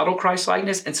to model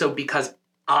Christ-likeness, and so because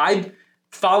I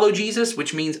follow Jesus,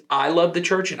 which means I love the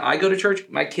church and I go to church,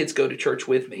 my kids go to church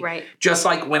with me. Right. Just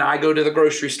like when I go to the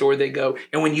grocery store, they go.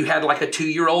 And when you had like a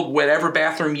 2-year-old, whatever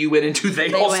bathroom you went into,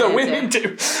 they also went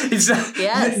into.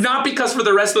 It's not because for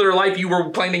the rest of their life you were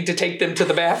planning to take them to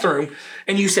the bathroom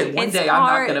and you said, one day I'm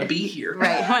not going to be here.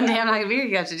 Right. One day I'm not going to be here.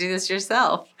 You have to do this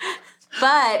yourself.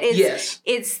 But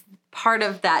it's part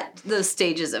of those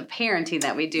stages of parenting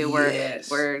that we do where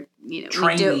we're we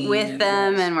do it with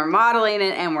them and we're modeling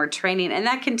it and we're training, and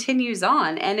that continues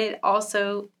on, and it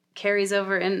also carries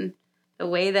over in the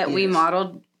way that we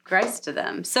modeled Christ to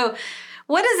them. So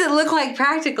what does it look like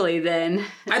practically then?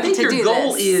 I think your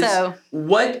goal is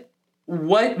what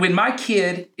when my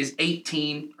kid is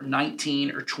 18 or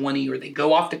 19 or 20 or they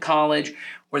go off to college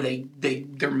or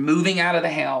they're moving out of the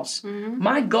house,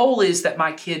 my goal is that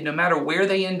my kid, no matter where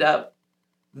they end up,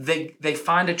 they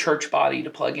find a church body to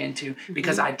plug into,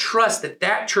 because I trust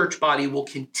that church body will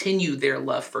continue their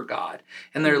love for God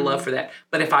and their love for that.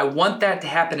 But if I want that to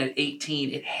happen at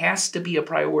 18, it has to be a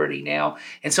priority now.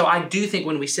 And so I do think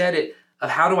when we said it, of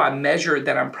how do I measure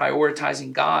that I'm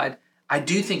prioritizing God, I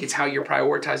do think it's how you're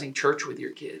prioritizing church with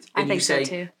your kids. And you say, so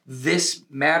too. This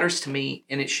matters to me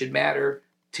and it should matter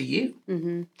to you.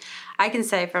 Mm-hmm. I can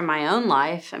say from my own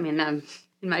life, I mean, I'm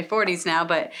in my 40s now,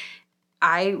 but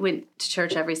I went to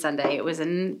church every Sunday. It was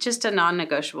just a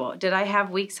non-negotiable. Did I have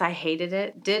weeks I hated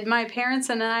it? Did my parents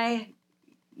and I,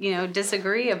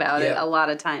 disagree about it a lot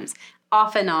of times?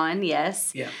 Off and on,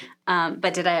 yes. Yeah.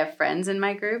 But did I have friends in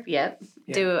my group? Yep.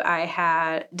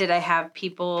 Yeah. Did I have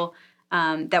people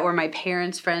that were my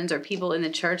parents' friends or people in the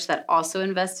church that also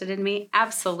invested in me?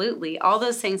 Absolutely. All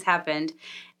those things happened.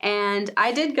 And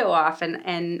I did go off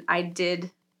and I did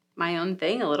my own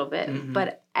thing a little bit.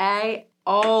 But I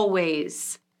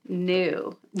always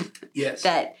knew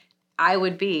that I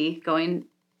would be going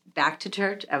back to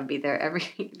church. I would be there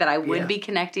that I would be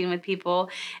connecting with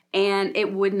people, and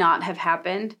it would not have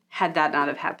happened had that not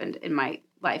have happened in my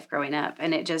life growing up.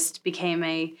 And it just became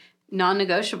a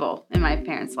non-negotiable in my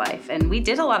parents' life. And we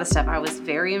did a lot of stuff. I was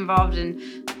very involved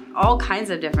in all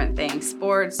kinds of different things,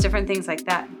 sports, different things like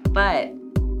that. But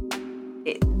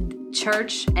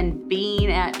church and being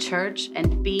at church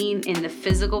and being in the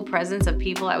physical presence of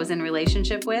people I was in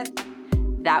relationship with,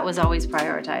 that was always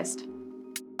prioritized.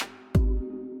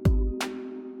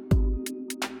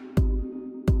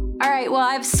 All right, well,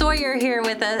 I have Sawyer here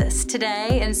with us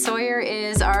today, and Sawyer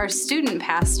is our student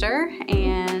pastor.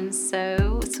 And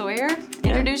so, Sawyer,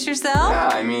 introduce yourself.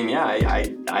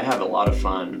 I have a lot of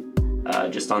fun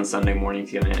just on Sunday morning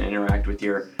to interact with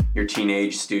your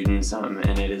teenage students,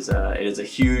 and it is a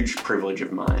huge privilege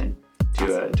of mine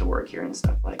to work here and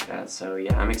stuff like that. So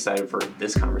I'm excited for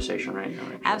this conversation right now.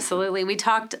 Absolutely. We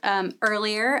talked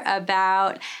earlier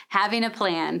about having a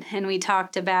plan, and we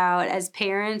talked about, as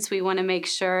parents, we want to make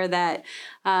sure that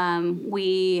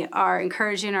we are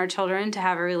encouraging our children to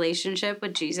have a relationship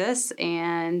with Jesus,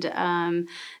 and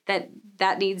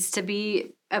that needs to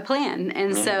be a plan.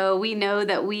 And so we know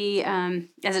that we,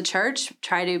 as a church,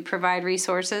 try to provide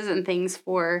resources and things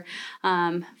for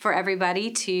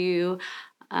everybody to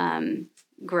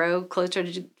grow closer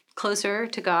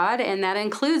to God, and that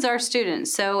includes our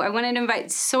students. So I wanted to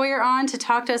invite Sawyer on to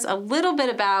talk to us a little bit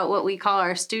about what we call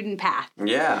our student path.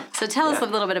 Yeah. So tell us a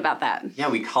little bit about that. Yeah,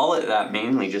 we call it that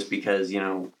mainly just because,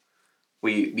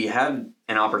 we have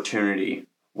an opportunity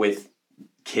with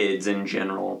kids in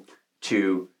general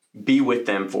to be with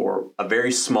them for a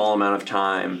very small amount of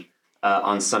time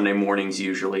on Sunday mornings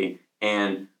usually.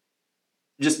 And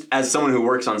just as someone who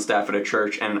works on staff at a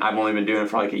church, and I've only been doing it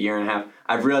for like a year and a half,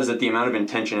 I've realized that the amount of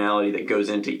intentionality that goes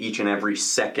into each and every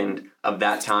second of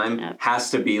that time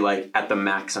has to be like at the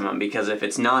maximum, because if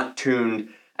it's not tuned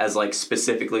as like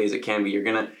specifically as it can be, you're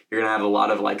gonna have a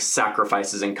lot of like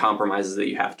sacrifices and compromises that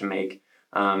you have to make.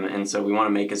 And so we want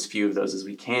to make as few of those as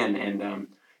we can. And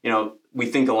we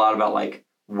think a lot about like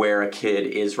where a kid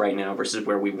is right now versus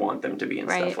where we want them to be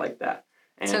and stuff like that.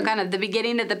 And so kind of the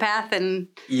beginning of the path and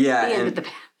the end of the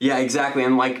path. Yeah, exactly.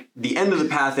 And like the end of the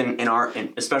path in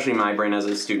especially in my brain as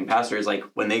a student pastor is like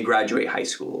when they graduate high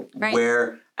school,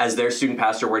 where as their student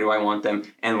pastor, where do I want them?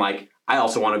 And like, I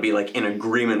also want to be like in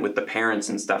agreement with the parents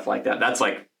and stuff like that. That's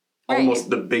like almost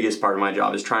the biggest part of my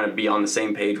job is trying to be on the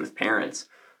same page with parents.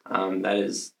 That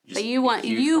is just but you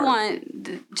want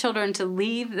the children to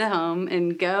leave the home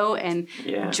and go and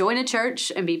join a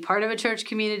church and be part of a church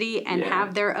community and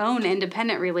have their own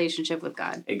independent relationship with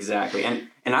God. Exactly. And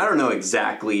I don't know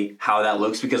exactly how that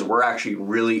looks because we're actually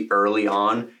really early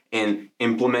on in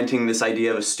implementing this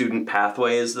idea of a student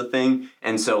pathway as the thing.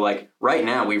 And so like right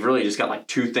now we've really just got like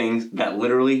two things that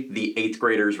literally the 8th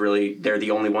graders really, they're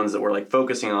the only ones that we're like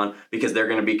focusing on because they're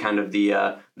going to be kind of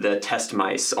the test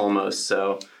mice almost.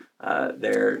 So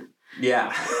they're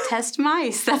test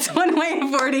mice. That's one way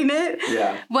of wording it.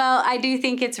 Yeah. Well, I do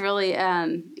think it's really,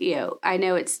 I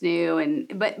know it's new,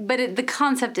 but the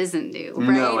concept isn't new, right?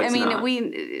 No, it's not.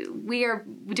 We are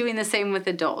doing the same with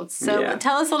adults. So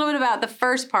tell us a little bit about the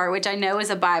first part, which I know is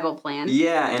a Bible plan.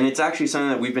 Yeah, and it's actually something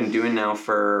that we've been doing now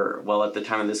for, well, at the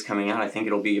time of this coming out, I think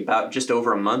it'll be about just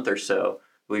over a month or so.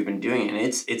 We've been doing it, and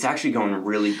it's actually going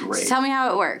really great. So tell me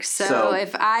how it works. So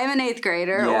if I'm an 8th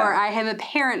grader or I am a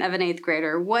parent of an 8th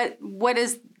grader, what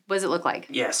does it look like?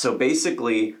 Yeah, so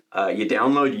basically you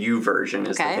download YouVersion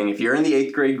is the thing. If you're in the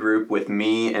 8th grade group with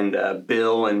me and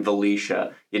Bill and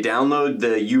Valicia, you download the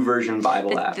YouVersion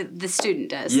Bible app. The student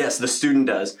does. Yes, the student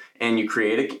does. And you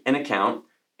create an account.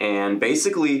 And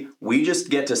basically, we just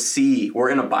get to see,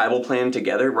 we're in a Bible plan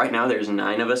together. Right now, there's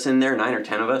 9 of us in there, 9 or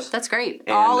 10 of us. That's great.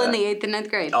 And, all in the 8th and 9th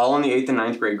grade. All in the 8th and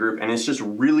 9th grade group. And it's just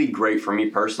really great for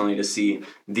me personally to see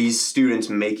these students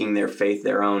making their faith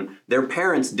their own. Their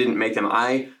parents didn't make them.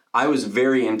 I was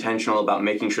very intentional about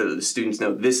making sure that the students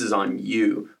know this is on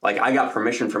you. Like, I got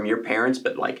permission from your parents,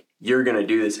 but like, you're going to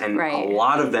do this. And a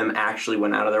lot of them actually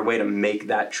went out of their way to make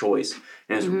that choice.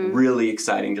 And it's really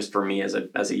exciting just for me as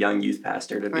a young youth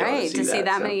pastor to be able to see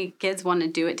that. Many kids want to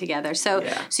do it together. So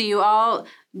you all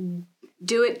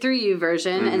do it through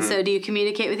YouVersion, and so do you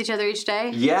communicate with each other each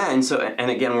day? Yeah,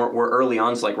 and again, we're early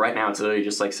on, so like right now it's literally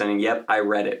just like saying, "Yep, I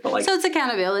read it." But like, so it's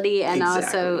accountability, and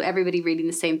also everybody reading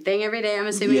the same thing every day. I'm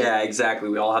assuming. Yeah, exactly.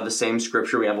 We all have the same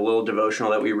scripture. We have a little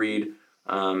devotional that we read.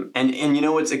 And you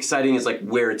know what's exciting is like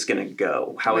where it's gonna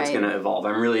go, how it's gonna evolve.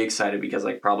 I'm really excited because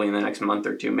like probably in the next month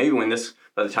or two, maybe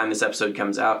by the time this episode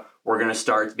comes out, we're gonna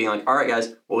start being like, all right,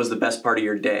 guys, what was the best part of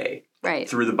your day?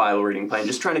 Through the Bible reading plan,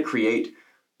 just trying to create,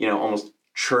 almost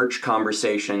church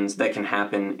conversations that can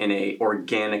happen in a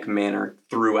organic manner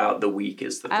throughout the week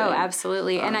is the thing. Oh,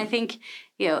 absolutely. And I think,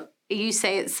 you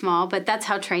say it's small, but that's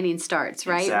how training starts,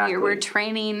 right? Exactly. We're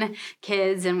training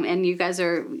kids, and you guys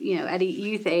are, at a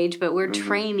youth age, but we're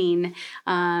training,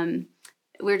 how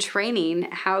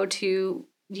to,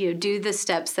 do the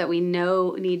steps that we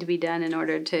know need to be done in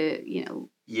order to,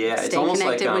 stay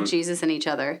connected with Jesus and each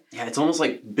other. Yeah, it's almost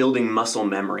like building muscle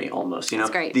memory almost. That's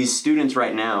great. These students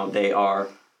right now, they are,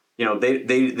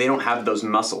 they don't have those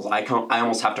muscles. I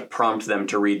almost have to prompt them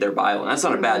to read their Bible. And that's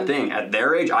not a bad thing. At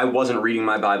their age, I wasn't reading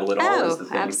my Bible at all is the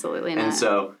thing. Absolutely not. And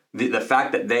so the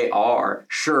fact that they are,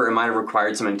 sure, it might have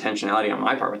required some intentionality on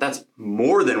my part, but that's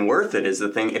more than worth it is the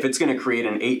thing. If it's going to create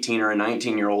an 18 or a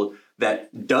 19-year-old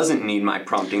that doesn't need my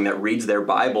prompting, that reads their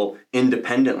Bible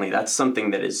independently, that's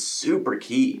something that is super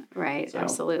key. Right,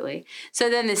 absolutely. So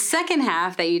then the second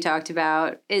half that you talked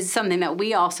about is something that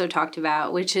we also talked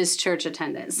about, which is church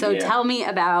attendance. So tell me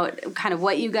about kind of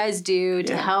what you guys do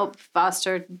to help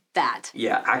foster that.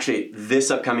 Yeah, actually,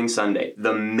 this upcoming Sunday,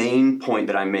 the main point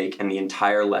that I make in the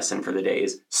entire lesson for the day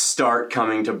is start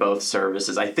coming to both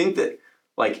services. I think that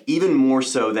like even more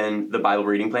so than the Bible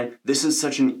reading plan, this is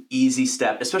such an easy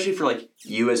step, especially for like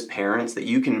you as parents, that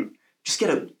you can just get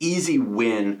an easy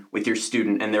win with your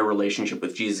student and their relationship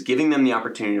with Jesus, giving them the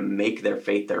opportunity to make their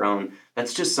faith their own.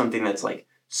 That's just something that's like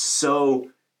so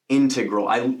integral.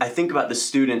 I think about the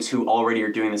students who already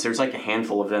are doing this. There's like a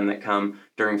handful of them that come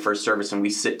during first service and we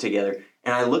sit together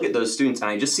And I look at those students and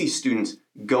I just see students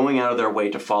going out of their way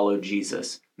to follow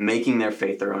Jesus, making their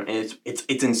faith their own. And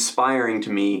it's inspiring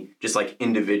to me, just like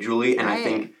individually. And I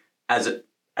think as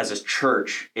a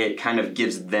church, it kind of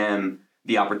gives them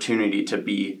the opportunity to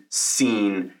be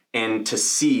seen and to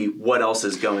see what else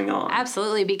is going on.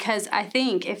 Absolutely, because I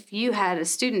think if you had a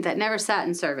student that never sat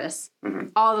in service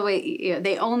all the way,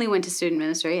 they only went to student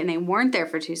ministry and they weren't there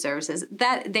for 2 services,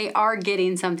 that they are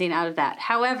getting something out of that.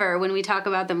 However, when we talk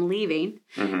about them leaving,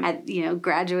 at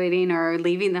graduating or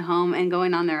leaving the home and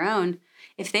going on their own,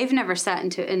 if they've never sat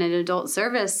in an adult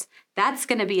service, that's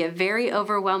going to be a very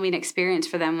overwhelming experience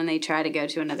for them when they try to go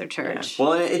to another church. Yeah.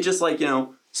 Well, it's just like,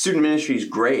 student ministry is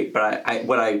great, but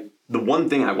the one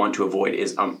thing I want to avoid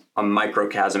is a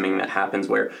microchasming that happens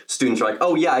where students are like,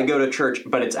 oh yeah, I go to church,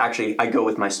 but it's actually, I go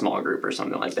with my small group or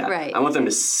something like that. Right. I want them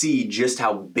to see just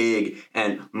how big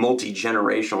and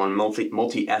multi-generational and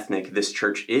multi-ethnic this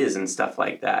church is and stuff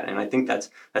like that. And I think that's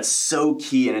so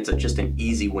key, and it's just an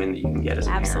easy win that you can get as a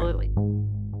parent. Absolutely.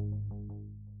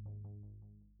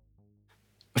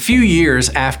 A few years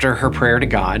after her prayer to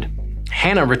God,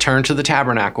 Hannah returned to the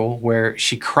tabernacle where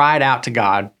she cried out to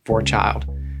God for a child.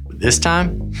 This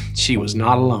time, she was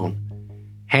not alone.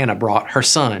 Hannah brought her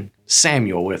son,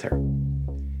 Samuel, with her.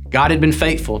 God had been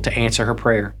faithful to answer her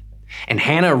prayer, and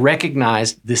Hannah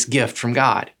recognized this gift from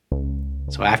God.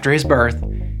 So after his birth,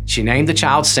 she named the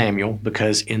child Samuel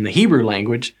because in the Hebrew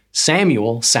language,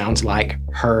 Samuel sounds like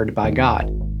heard by God.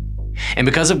 And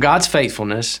because of God's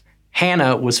faithfulness,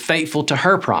 Hannah was faithful to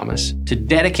her promise to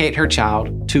dedicate her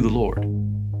child to the Lord.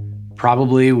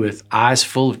 Probably with eyes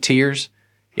full of tears,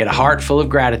 yet a heart full of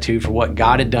gratitude for what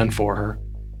God had done for her,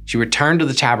 she returned to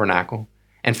the tabernacle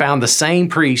and found the same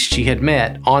priest she had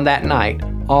met on that night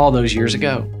all those years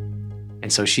ago.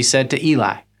 And so she said to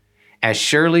Eli, "As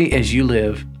surely as you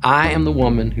live, I am the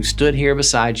woman who stood here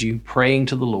beside you praying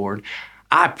to the Lord.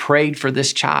 I prayed for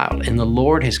this child, and the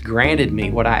Lord has granted me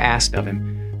what I asked of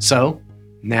him. So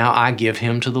now I give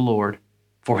him to the Lord.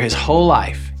 For his whole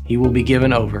life he will be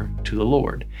given over to the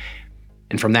Lord."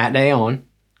 And from that day on,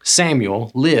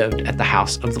 Samuel lived at the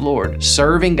house of the Lord,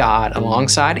 serving God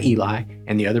alongside Eli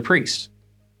and the other priests.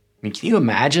 I mean, can you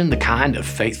imagine the kind of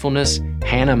faithfulness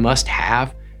Hannah must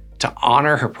have to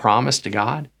honor her promise to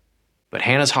God? But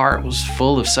Hannah's heart was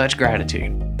full of such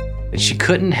gratitude that she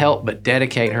couldn't help but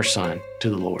dedicate her son to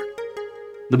the Lord.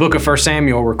 The book of 1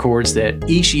 Samuel records that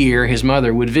each year his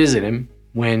mother would visit him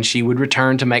when she would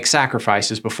return to make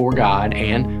sacrifices before God,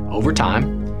 and over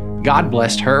time, God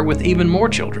blessed her with even more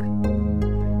children.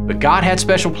 But God had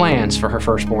special plans for her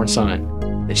firstborn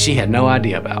son that she had no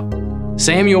idea about.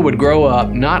 Samuel would grow up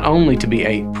not only to be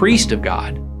a priest of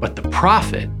God, but the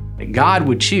prophet that God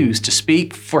would choose to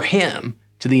speak for him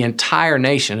to the entire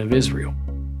nation of Israel.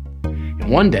 And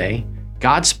one day,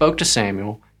 God spoke to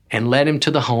Samuel and led him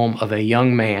to the home of a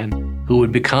young man who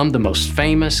would become the most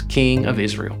famous king of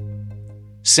Israel.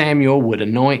 Samuel would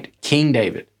anoint King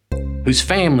David, whose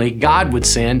family God would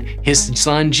send his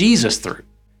son Jesus through.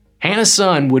 Hannah's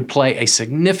son would play a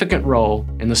significant role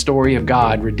in the story of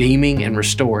God redeeming and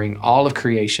restoring all of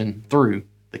creation through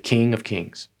the King of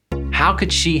Kings. How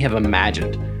could she have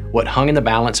imagined what hung in the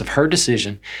balance of her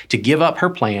decision to give up her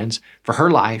plans for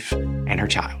her life and her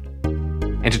child,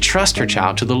 and to trust her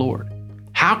child to the Lord?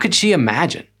 How could she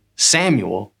imagine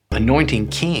Samuel anointing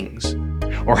kings?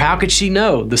 Or how could she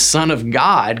know the Son of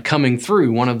God coming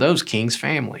through one of those kings'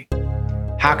 family?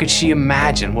 How could she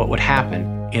imagine what would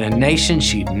happen in a nation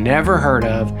she'd never heard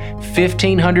of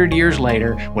 1,500 years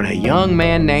later when a young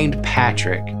man named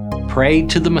Patrick prayed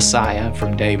to the Messiah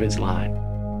from David's line?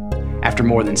 After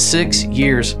more than 6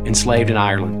 years enslaved in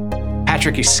Ireland,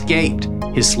 Patrick escaped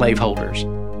his slaveholders.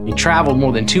 He traveled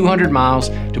more than 200 miles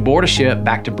to board a ship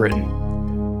back to Britain.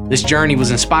 This journey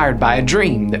was inspired by a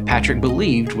dream that Patrick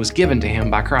believed was given to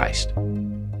him by Christ.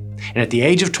 And at the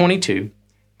age of 22,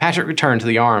 Patrick returned to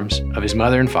the arms of his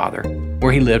mother and father,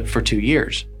 where he lived for 2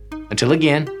 years, until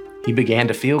again he began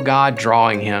to feel God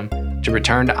drawing him to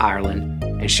return to Ireland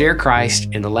and share Christ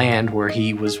in the land where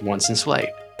he was once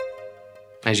enslaved.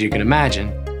 As you can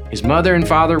imagine, his mother and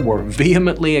father were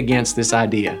vehemently against this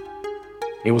idea.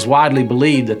 It was widely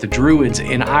believed that the Druids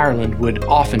in Ireland would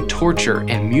often torture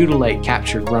and mutilate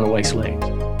captured runaway slaves.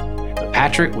 But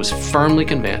Patrick was firmly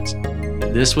convinced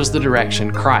that this was the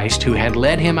direction Christ, who had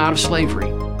led him out of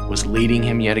slavery, was leading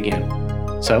him yet again.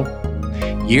 So,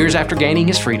 years after gaining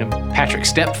his freedom, Patrick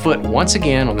stepped foot once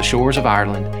again on the shores of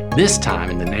Ireland, this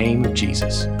time in the name of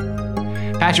Jesus.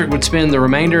 Patrick would spend the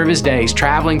remainder of his days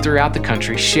traveling throughout the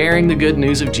country, sharing the good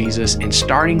news of Jesus and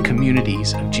starting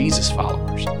communities of Jesus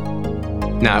followers.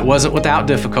 Now, it wasn't without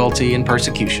difficulty and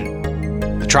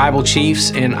persecution. The tribal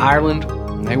chiefs in Ireland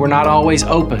They were not always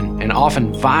open and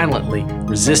often violently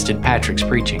resisted Patrick's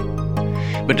preaching.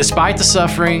 But despite the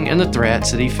suffering and the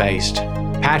threats that he faced,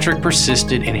 Patrick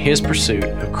persisted in his pursuit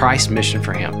of Christ's mission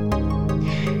for him.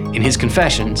 In his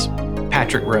Confessions,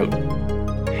 Patrick wrote,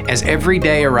 "As every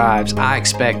day arrives, I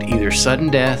expect either sudden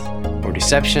death or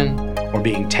deception or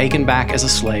being taken back as a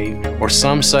slave or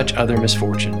some such other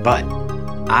misfortune. But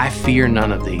I fear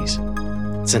none of these,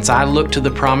 since I look to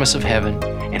the promise of heaven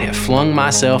and have flung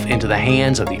myself into the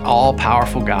hands of the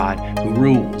all-powerful God who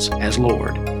rules as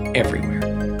Lord everywhere."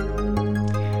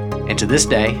 And to this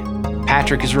day,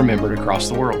 Patrick is remembered across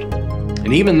the world.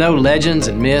 And even though legends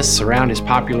and myths surround his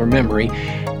popular memory,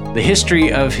 the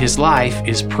history of his life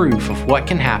is proof of what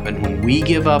can happen when we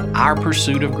give up our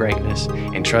pursuit of greatness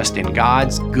and trust in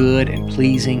God's good and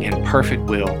pleasing and perfect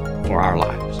will for our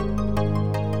lives.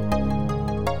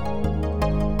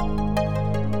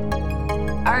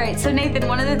 All right, so Nathan,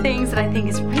 one of the things that I think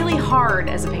is really hard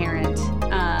as a parent,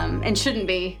 and shouldn't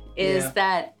be, is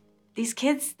that these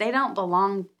kids, they don't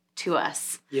belong to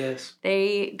us. Yes.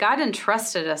 God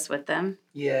entrusted us with them.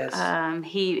 Yes.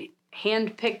 He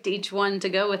handpicked each one to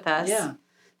go with us. Yeah.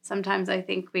 Sometimes I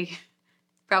think we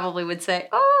probably would say,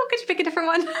 "Oh, could you pick a different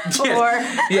one?" Or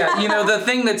yeah, the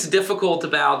thing that's difficult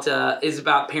about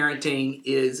parenting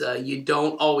is you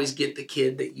don't always get the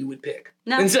kid that you would pick.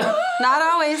 No, not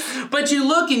always. But you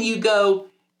look and you go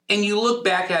and you look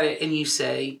back at it and you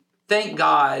say, "Thank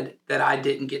God that I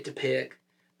didn't get to pick."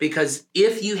 Because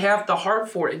if you have the heart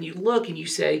for it and you look and you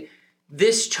say,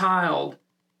 "This child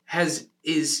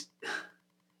is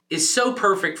so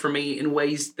perfect for me in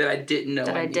ways that I didn't know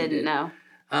I didn't know."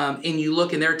 And you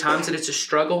look, and there are times that it's a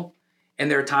struggle, and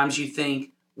there are times you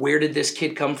think, "Where did this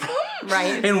kid come from?"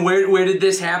 Right. And where did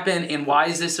this happen? And why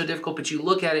is this so difficult? But you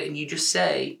look at it and you just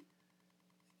say,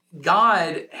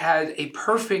 God had a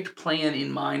perfect plan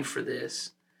in mind for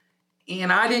this.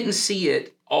 And I didn't see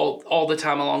it all the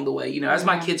time along the way. You know, as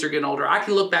my kids are getting older, I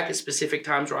can look back at specific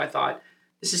times where I thought,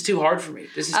 this is too hard for me.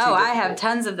 This is too difficult. I have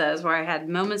tons of those where I had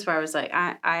moments where I was like,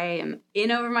 I am in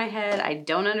over my head. I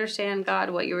don't understand, God,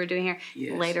 what you were doing here.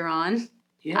 Yes. Later on,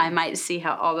 I might see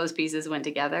how all those pieces went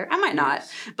together. I might not,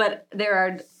 but there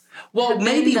are... Well,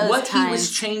 maybe what he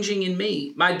was changing in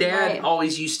me. My dad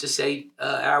always used to say,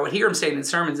 I would hear him say it in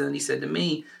sermons, and then he said to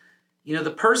me, you know,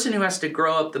 the person who has to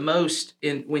grow up the most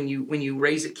when you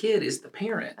raise a kid is the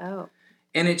parent. Oh.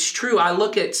 And it's true. I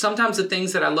look at sometimes the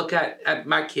things that I look at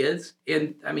my kids,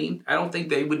 and I mean, I don't think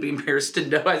they would be embarrassed to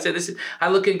know I said this. I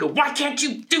look and go, why can't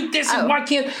you do this? And why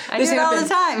can't this do it all the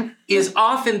time? Is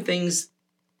often things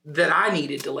that I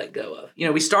needed to let go of. You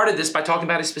know, we started this by talking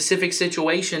about a specific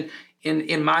situation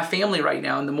in my family right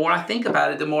now. And the more I think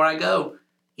about it, the more I go,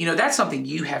 you know, that's something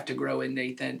you have to grow in,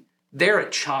 Nathan. They're a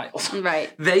child.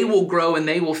 Right. They will grow and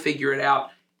they will figure it out.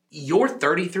 You're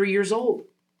 33 years old.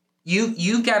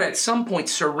 You got to at some point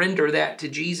surrender that to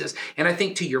Jesus. And I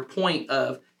think to your point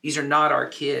of these are not our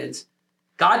kids,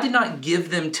 God did not give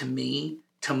them to me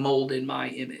to mold in my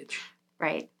image.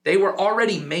 Right. They were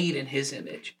already made in his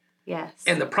image. Yes.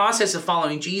 And the process of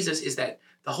following Jesus is that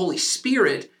the Holy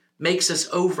Spirit makes us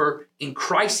over in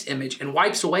Christ's image and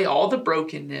wipes away all the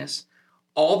brokenness,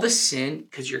 all the sin,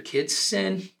 because your kids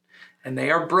sin and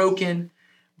they are broken,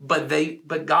 but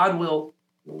God will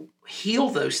heal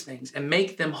those things and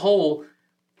make them whole.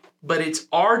 But it's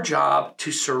our job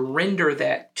to surrender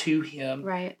that to him,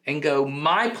 right, and go,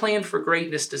 my plan for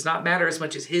greatness does not matter as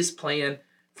much as his plan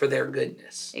for their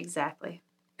goodness. Exactly.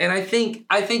 And I think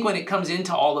when it comes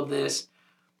into all of this,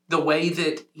 the way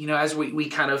that, you know, as we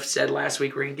kind of said last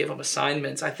week, we're going to give them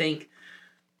assignments. I think,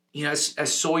 you know,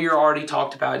 as Sawyer already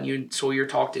talked about, and you and Sawyer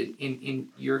talked in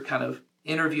your kind of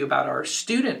interview about our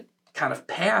student kind of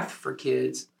path for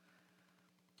kids,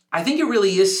 I think it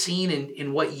really is seen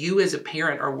in what you as a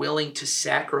parent are willing to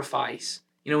sacrifice.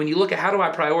 You know, when you look at how do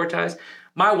I prioritize,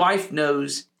 my wife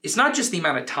knows it's not just the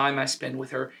amount of time I spend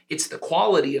with her, it's the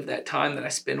quality of that time that I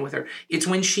spend with her. It's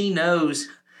when she knows,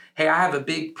 hey, I have a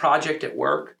big project at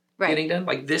work getting done.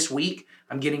 Like this week,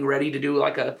 I'm getting ready to do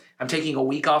I'm taking a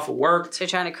week off of work. So you're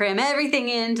trying to cram everything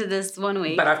into this 1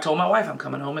 week. But I've told my wife I'm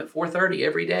coming home at 4:30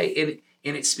 every day.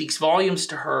 And it speaks volumes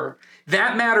to her.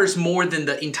 That matters more than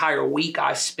the entire week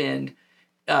I spend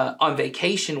on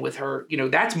vacation with her. You know,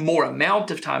 that's more amount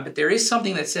of time. But there is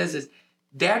something that says is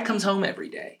Dad comes home every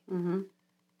day. Mm-hmm.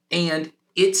 And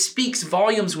it speaks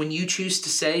volumes when you choose to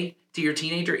say to your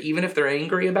teenager, even if they're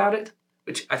angry about it,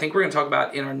 which I think we're going to talk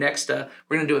about in our next, we're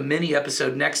going to do a mini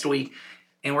episode next week.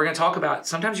 And we're going to talk about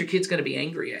sometimes your kid's going to be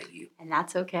angry at you. And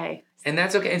that's okay. And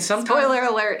that's okay. And sometimes, spoiler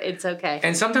alert, it's okay.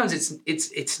 And sometimes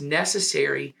it's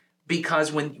necessary,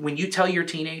 because when you tell your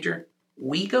teenager,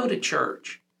 we go to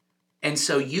church And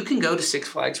so you can go to Six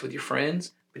Flags with your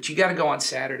friends, but you got to go on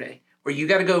Saturday, or you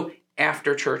got to go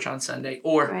after church on Sunday,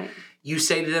 or you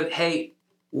say to them, hey,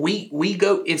 we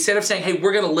go, instead of saying, hey,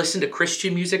 we're going to listen to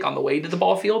Christian music on the way to the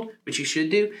ball field, which you should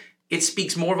do, it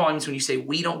speaks more volumes when you say,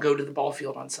 we don't go to the ball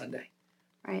field on Sunday.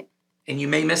 Right. And you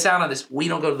may miss out on this. We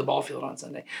don't go to the ball field on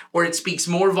Sunday. Or it speaks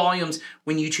more volumes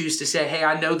when you choose to say, hey,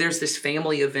 I know there's this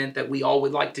family event that we all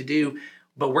would like to do,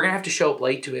 but we're going to have to show up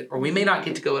late to it, or we may not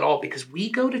get to go at all because we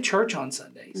go to church on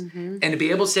Sundays. Mm-hmm. And to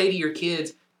be able to say to your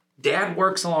kids, Dad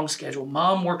works along schedule,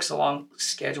 Mom works along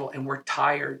schedule, and we're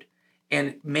tired.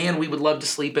 And man, we would love to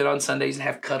sleep in on Sundays and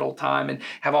have cuddle time and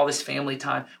have all this family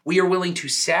time. We are willing to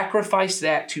sacrifice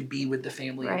that to be with the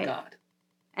family of God.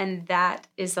 And that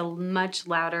is a much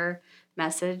louder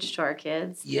message to our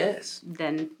kids. Yes.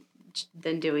 Than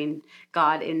doing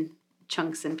God in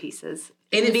chunks and pieces.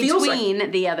 And it feels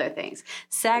between the other things.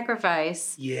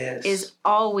 Sacrifice is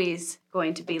always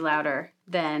going to be louder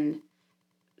than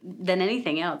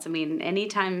anything else. I mean,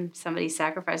 anytime somebody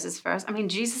sacrifices for us, I mean,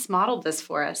 Jesus modeled this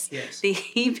for us. Yes.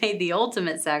 He made the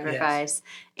ultimate sacrifice,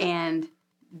 and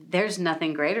there's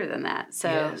nothing greater than that.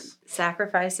 So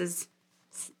sacrificing,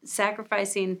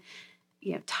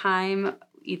 time,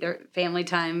 either family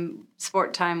time,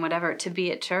 sport time, whatever, to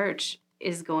be at church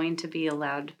is going to be a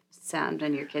loud sound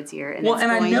in your kid's ear, and it's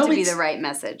going to be the right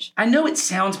message. I know it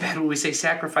sounds bad when we say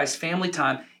sacrifice family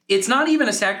time. It's not even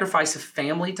a sacrifice of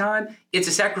family time. It's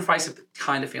a sacrifice of the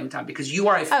kind of family time, because you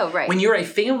are when you're a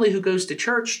family who goes to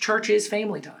church, church is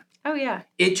family time. Oh, yeah.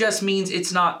 It just means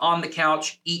it's not on the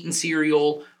couch, eating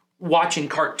cereal, watching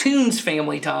cartoons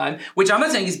family time, which I'm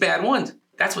not saying is bad ones.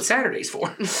 That's what Saturday's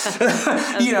for.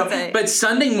 But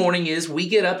Sunday morning is we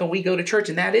get up and we go to church,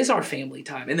 and that is our family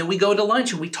time. And then we go to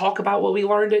lunch and we talk about what we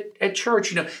learned at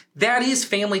church. That is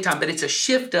family time, but it's a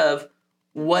shift of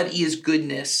what is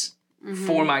goodness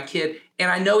for my kid. And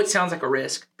I know it sounds like a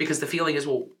risk, because the feeling is,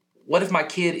 well, what if my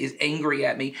kid is angry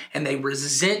at me and they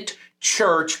resent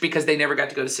church because they never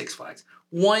got to go to Six Flags?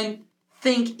 One,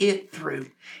 think it through.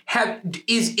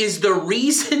 Is the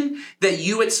reason that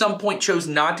you at some point chose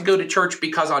not to go to church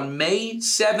because on May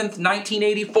 7th,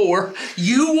 1984,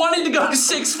 you wanted to go to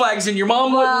Six Flags and your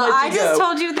mom wouldn't let you go? I just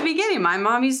told you at the beginning. My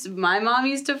mom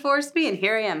used to force me, and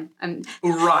here I am. I'm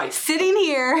sitting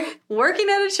here working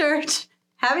at a church,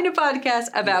 having a podcast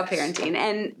about parenting.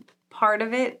 And part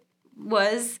of it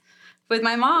was with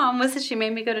my mom was that she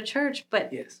made me go to church.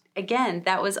 But again,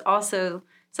 that was also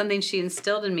something she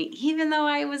instilled in me, even though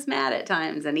I was mad at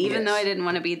times, and even though I didn't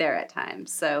want to be there at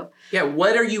times. So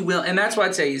what are you willing? And that's what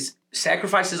I'd say is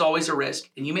sacrifice is always a risk.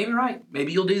 And you may be right.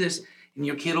 Maybe you'll do this and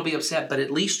your kid will be upset. But at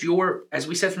least as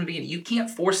we said from the beginning, you can't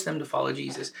force them to follow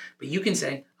Jesus. But you can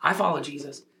say, I follow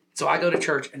Jesus, so I go to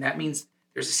church. And that means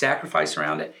there's a sacrifice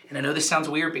around it. And I know this sounds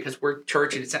weird because we're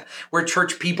church and we're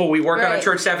church people. We work on a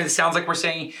church staff, and it sounds like we're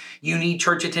saying you need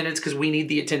church attendance because we need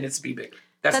the attendance to be big.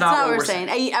 That's not what we're saying.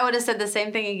 I would have said the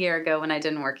same thing a year ago when I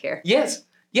didn't work here. Yes.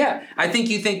 Yeah. I think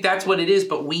you think that's what it is,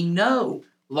 but we know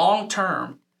long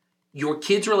term, your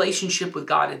kid's relationship with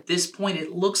God at this point,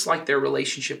 it looks like their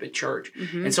relationship at church.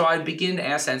 Mm-hmm. And so I begin to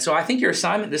ask that. And so I think your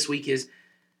assignment this week is,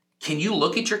 can you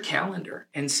look at your calendar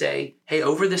and say, hey,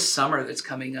 over this summer that's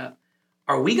coming up,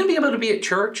 are we going to be able to be at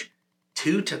church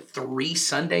 2 to 3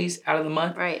 Sundays out of the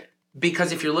month? Right.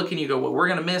 Because if you're looking, you go, well, we're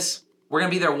going to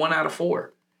be there 1 out of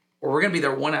 4. Or we're going to be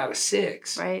there 1 out of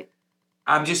 6. Right.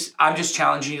 I'm just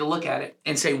challenging you to look at it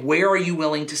and say, where are you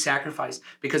willing to sacrifice?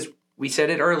 Because we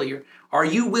said it earlier. Are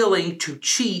you willing to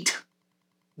cheat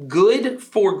good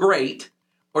for great,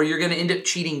 or you're going to end up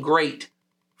cheating great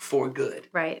for good?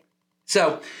 Right.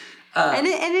 So,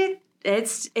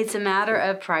 it's a matter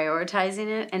of prioritizing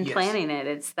it and planning it.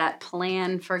 It's that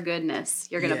plan for goodness.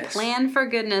 You're going to plan for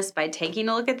goodness by taking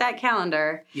a look at that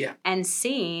calendar and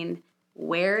seeing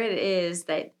where it is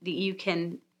that you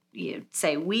can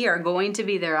say, we are going to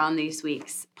be there on these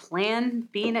weeks. Plan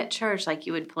being at church like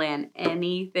you would plan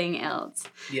anything else.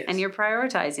 Yes. And you're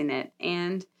prioritizing it.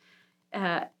 And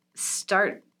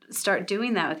start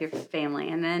doing that with your family.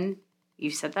 And then you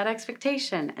set that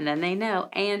expectation, and then they know.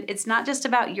 And it's not just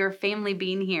about your family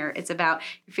being here. It's about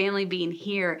your family being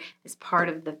here as part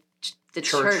of the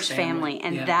church family.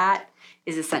 And that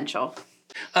is essential.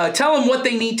 Tell them what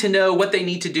they need to know, what they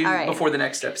need to do before the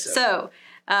next episode. So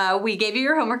we gave you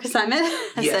your homework assignment,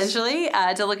 essentially,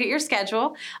 to look at your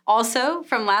schedule. Also,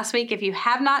 from last week, if you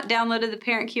have not downloaded the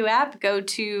ParentQ app, go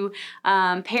to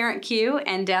ParentQ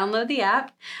and download the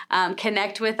app.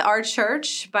 Connect with our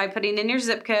church by putting in your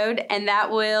zip code, and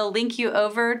that will link you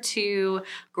over to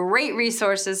great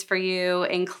resources for you,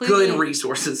 including... Good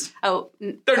resources. Oh,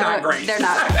 they're not great. They're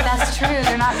not. That's true.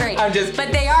 They're not great. I'm just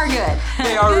But they are good.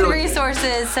 They are good really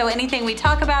resources. So anything we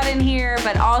talk about in here,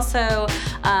 but also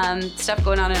stuff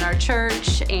going on in our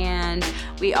church. And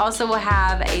we also will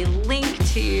have a link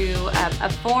to a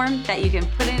form that you can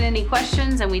put in any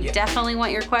questions. And we definitely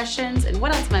want your questions. And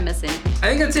what else am I missing? I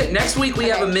think that's it. Next week we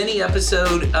have a mini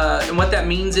episode. And what that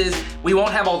means is we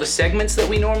won't have all the segments that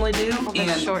we normally do.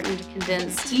 Shortened,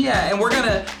 condensed. Yeah, and we're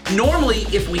gonna, normally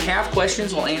if we have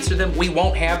questions, we'll answer them. We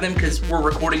won't have them because we're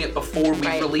recording it before we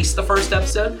release the first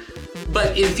episode.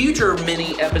 But in future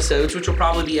mini episodes, which will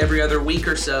probably be every other week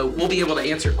or so, we'll be able to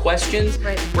answer questions.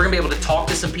 Right. We're gonna be able to talk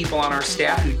to some people on our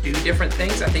staff who do different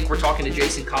things. I think we're talking to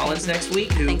Jason Collins next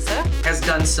week, who has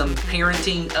done some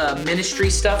parenting ministry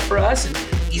stuff for us, and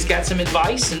he's got some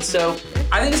advice. And so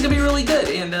I think it's gonna be really good.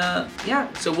 And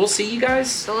so we'll see you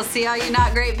guys. So we'll see all you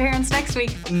not great parents next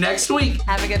week. Next week.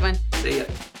 Have a good one. See ya.